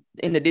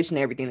in addition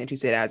to everything that you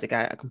said, Isaac,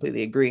 I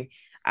completely agree.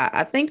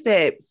 I think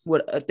that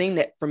a thing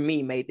that for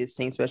me made this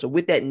team special,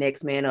 with that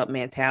next man up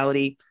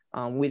mentality,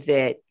 with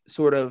that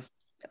sort of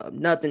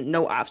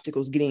no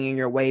obstacles getting in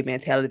your way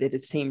mentality that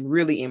this team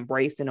really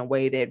embraced in a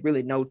way that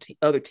really no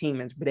other team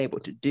has been able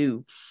to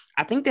do.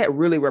 I think that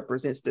really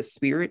represents the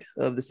spirit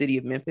of the city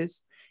of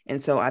Memphis.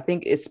 And so I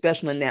think it's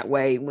special in that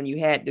way. When you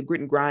had the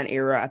grit and grind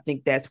era, I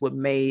think that's what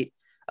made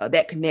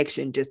that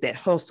connection, just that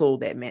hustle,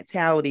 that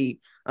mentality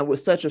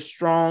was such a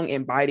strong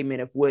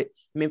embodiment of what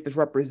Memphis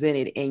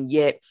represented. And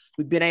yet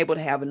we've been able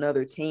to have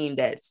another team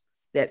that's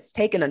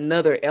taken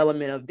another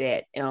element of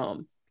that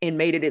and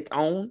made it its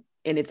own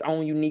in its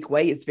own unique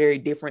way. It's very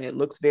different. It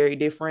looks very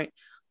different.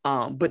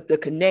 But the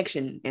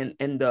connection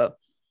and the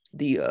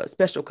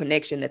special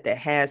connection that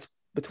has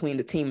between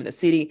the team and the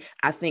city,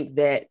 I think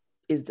that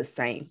is the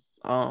same.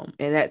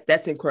 And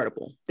that's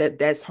incredible.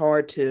 That's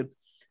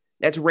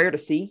rare to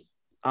see.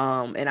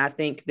 And I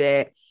think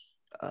that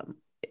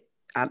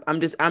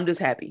I'm just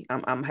happy.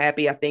 I'm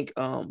happy. I think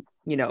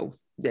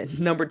the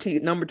number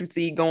two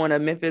seed going to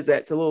Memphis,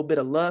 that's a little bit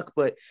of luck,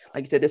 but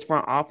like you said, this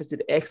front office did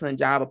an excellent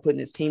job of putting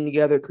this team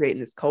together, creating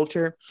this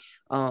culture.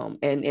 And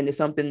it's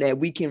something that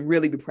we can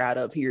really be proud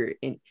of here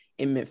in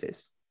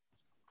Memphis.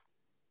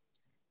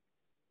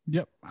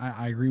 Yep,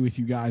 I agree with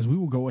you guys. We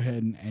will go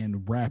ahead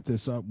and wrap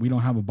this up. We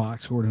don't have a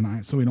box score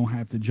tonight, so we don't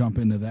have to jump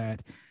into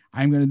that.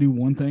 I'm going to do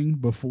one thing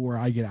before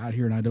I get out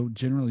here, and I don't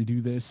generally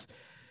do this.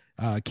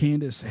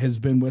 Candace has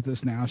been with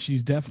us now.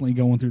 She's definitely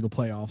going through the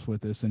playoffs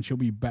with us, and she'll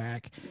be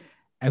back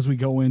as we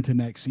go into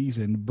next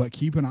season. But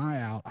keep an eye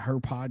out. Her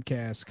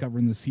podcast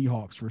covering the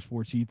Seahawks for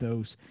Sports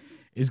Ethos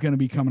is going to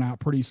be coming out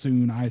pretty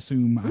soon. I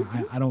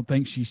assume. I don't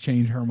think she's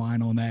changed her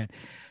mind on that.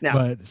 No.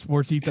 But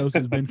Sports Ethos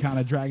has been kind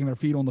of dragging their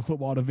feet on the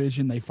football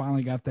division. They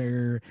finally got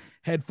their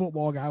head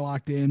football guy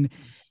locked in.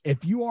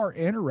 If you are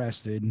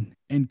interested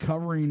in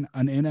covering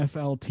an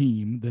NFL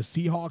team, the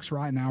Seahawks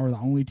right now are the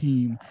only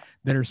team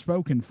that are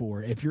spoken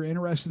for. If you're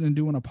interested in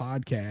doing a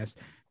podcast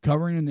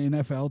covering an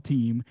NFL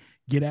team,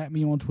 get at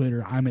me on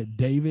Twitter. I'm at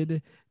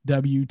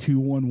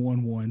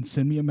DavidW2111.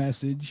 Send me a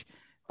message.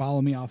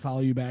 Follow me. I'll follow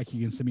you back.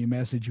 You can send me a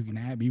message. You can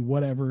add me,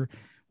 whatever.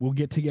 We'll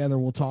get together.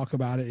 We'll talk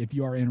about it. If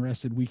you are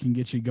interested, we can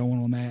get you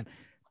going on that.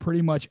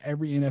 Pretty much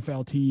every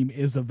NFL team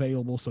is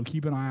available, so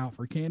keep an eye out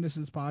for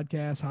Candace's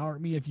podcast. Holler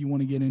at me if you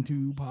want to get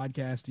into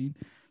podcasting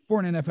for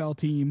an NFL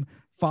team.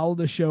 Follow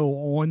the show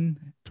on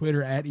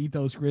Twitter at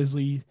Ethos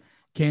Grizzly.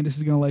 Candace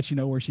is going to let you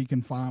know where she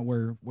can find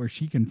where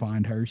she can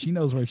find her. She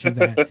knows where she's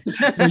at.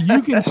 Where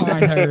you can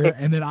find her,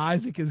 and then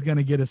Isaac is going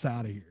to get us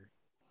out of here.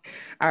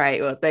 All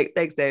right. Well,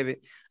 thanks, David.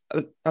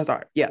 I'm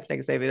sorry. Yeah,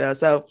 thanks, David.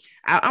 So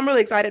I'm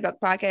really excited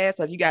about the podcast.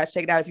 So if you guys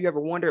check it out, if you ever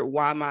wondered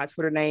why my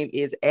Twitter name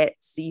is at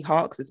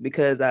Seahawks, it's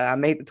because I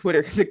made the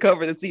Twitter to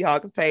cover the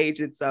Seahawks page.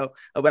 And so,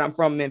 but I'm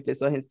from Memphis,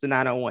 so hence the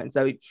 901.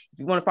 So if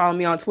you want to follow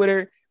me on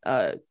Twitter,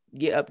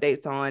 get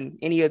updates on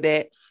any of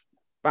that,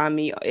 find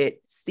me at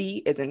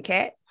C as in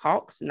cat,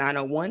 Hawks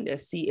 901.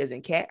 That's C as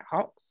in cat,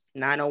 Hawks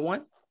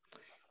 901.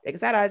 Take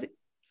us out, Isaac.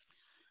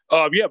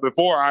 Yeah,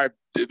 before I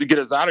get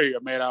us out of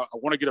here, man, I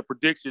want to get a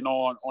prediction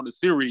on the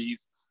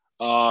series.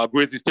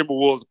 Grizzlies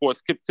Timberwolves, of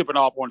course, tipping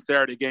off on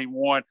Saturday, game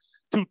 1,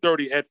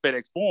 2:30 at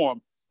FedEx Forum.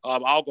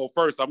 I'll go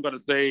first. I'm going to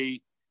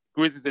say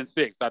Grizzlies in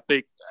 6. I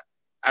think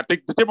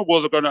the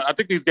Timberwolves are going to. I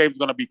think these games are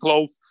going to be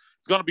close.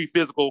 It's going to be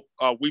physical.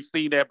 We've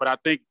seen that, but I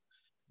think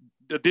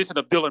the addition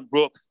of Dylan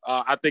Brooks,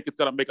 I think it's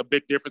going to make a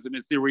big difference in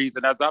this series.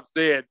 And as I've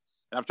said,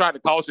 and I've tried to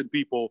caution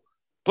people,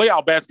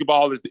 playoff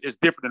basketball is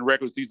different than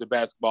regular season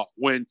basketball.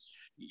 When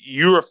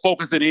you're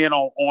focusing in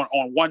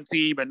on one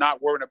team and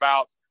not worrying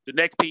about the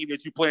next team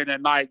that you play in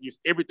that night,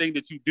 everything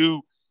that you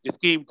do is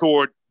schemed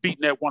toward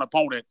beating that one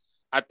opponent.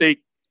 I think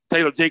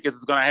Taylor Jenkins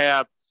is going to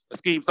have a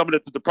scheme. Some of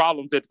the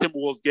problems that the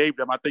Timberwolves gave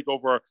them, I think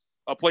over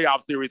a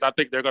playoff series, I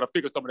think they're going to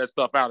figure some of that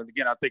stuff out. And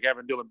again, I think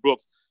having Dylan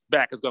Brooks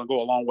back is going to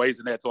go a long ways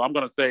in that. So I'm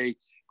going to say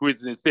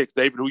Grizzlies in 6.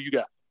 David, who you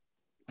got?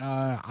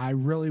 I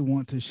really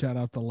want to shut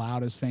up the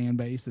loudest fan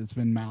base that's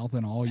been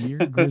mouthing all year.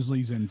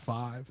 Grizzlies in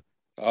 5.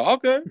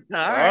 Okay. All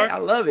right. I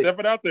love it.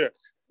 Step it out there.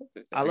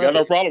 I got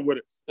no problem with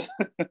it.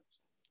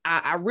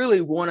 I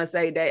really want to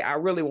say that. I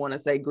really want to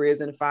say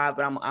Grizz in 5,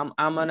 but I'm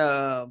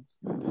gonna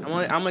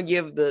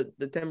give the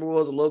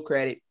Timberwolves a little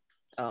credit.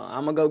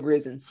 I'm gonna go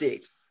Grizz in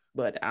 6,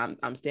 but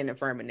I'm standing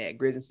firm in that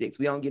Grizz in 6.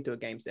 We don't get to a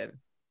game 7.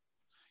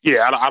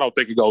 Yeah, I don't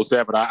think it goes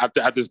 7. I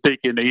just think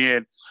in the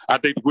end, I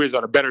think the Grizz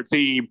are the better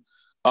team.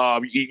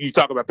 You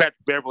talk about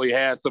Patrick Beverly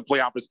has some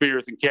playoff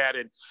experience in Cat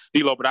and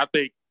D'Lo, but I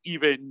think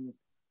even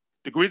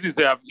the Grizzlies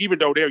have, even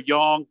though they're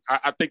young,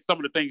 I think some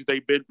of the things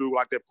they've been through,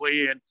 like they're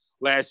playing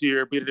last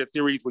year, being in that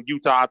series with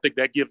Utah, I think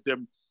that gives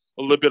them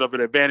a little bit of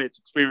an advantage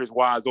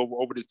experience-wise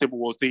over this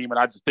Timberwolves team. And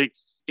I just think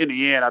in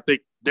the end, I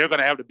think they're going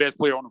to have the best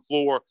player on the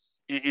floor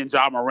in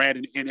Ja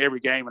Morant in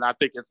every game, and I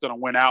think it's going to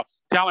win out.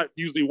 Talent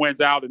usually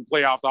wins out in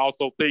playoffs. I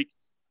also think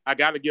I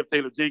got to give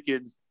Taylor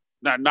Jenkins,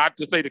 not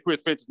to say that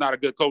Chris Finch is not a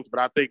good coach, but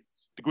I think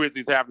the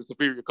Grizzlies have the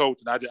superior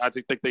coach, and I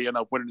just think they end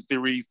up winning the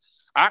series.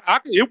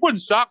 It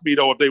wouldn't shock me,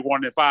 though, if they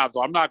won in 5,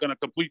 so I'm not going to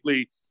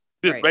completely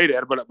dismay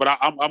that, but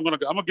I'm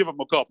gonna give them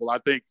a couple. I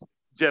think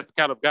just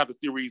kind of got the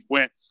series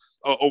went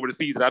over the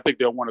season. I think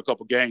they'll win a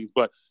couple games.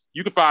 But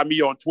you can find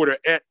me on Twitter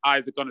at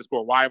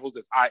Isaac_Rivals.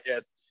 That's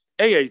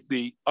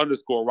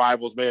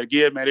ISAAC_Rivals. Man,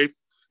 again, man,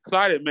 it's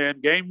excited, man.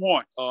 Game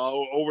 1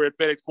 over at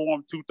FedEx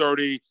Forum,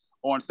 2:30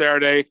 on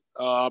Saturday.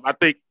 I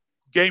think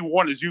game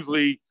 1 is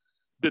usually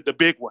the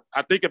big one.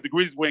 I think if the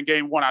Grizzlies win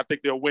game 1, I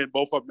think they'll win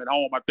both of them at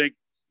home. I think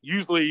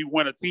usually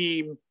when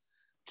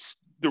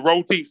the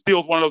road team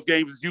steals one of those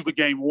games, it's usually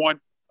game 1.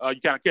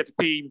 You kind of catch a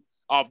team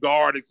off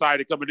guard,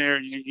 excited, come in there,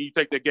 and you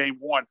take that game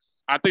 1.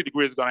 I think the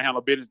Grizzlies are going to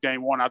handle business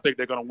game 1. I think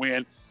they're going to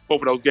win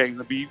both of those games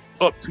and be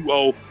up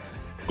 2-0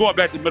 going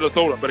back to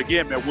Minnesota. But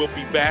again, man, we'll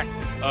be back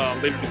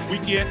later this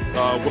weekend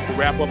with the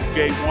wrap up of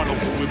game 1.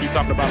 Hopefully we'll be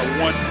talking about a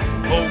 1-0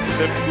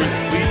 Memphis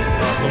Grizzlies lead.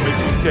 So make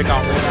sure you check out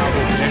One Hour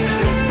over next.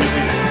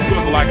 Give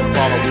us a like and a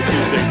follow. We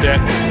appreciate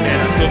that. And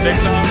until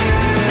next time,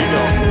 we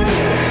go.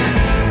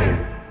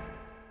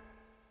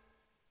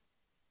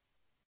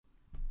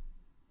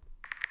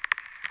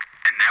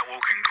 That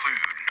will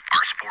conclude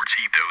our Sports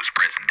Ethos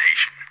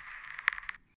presentation.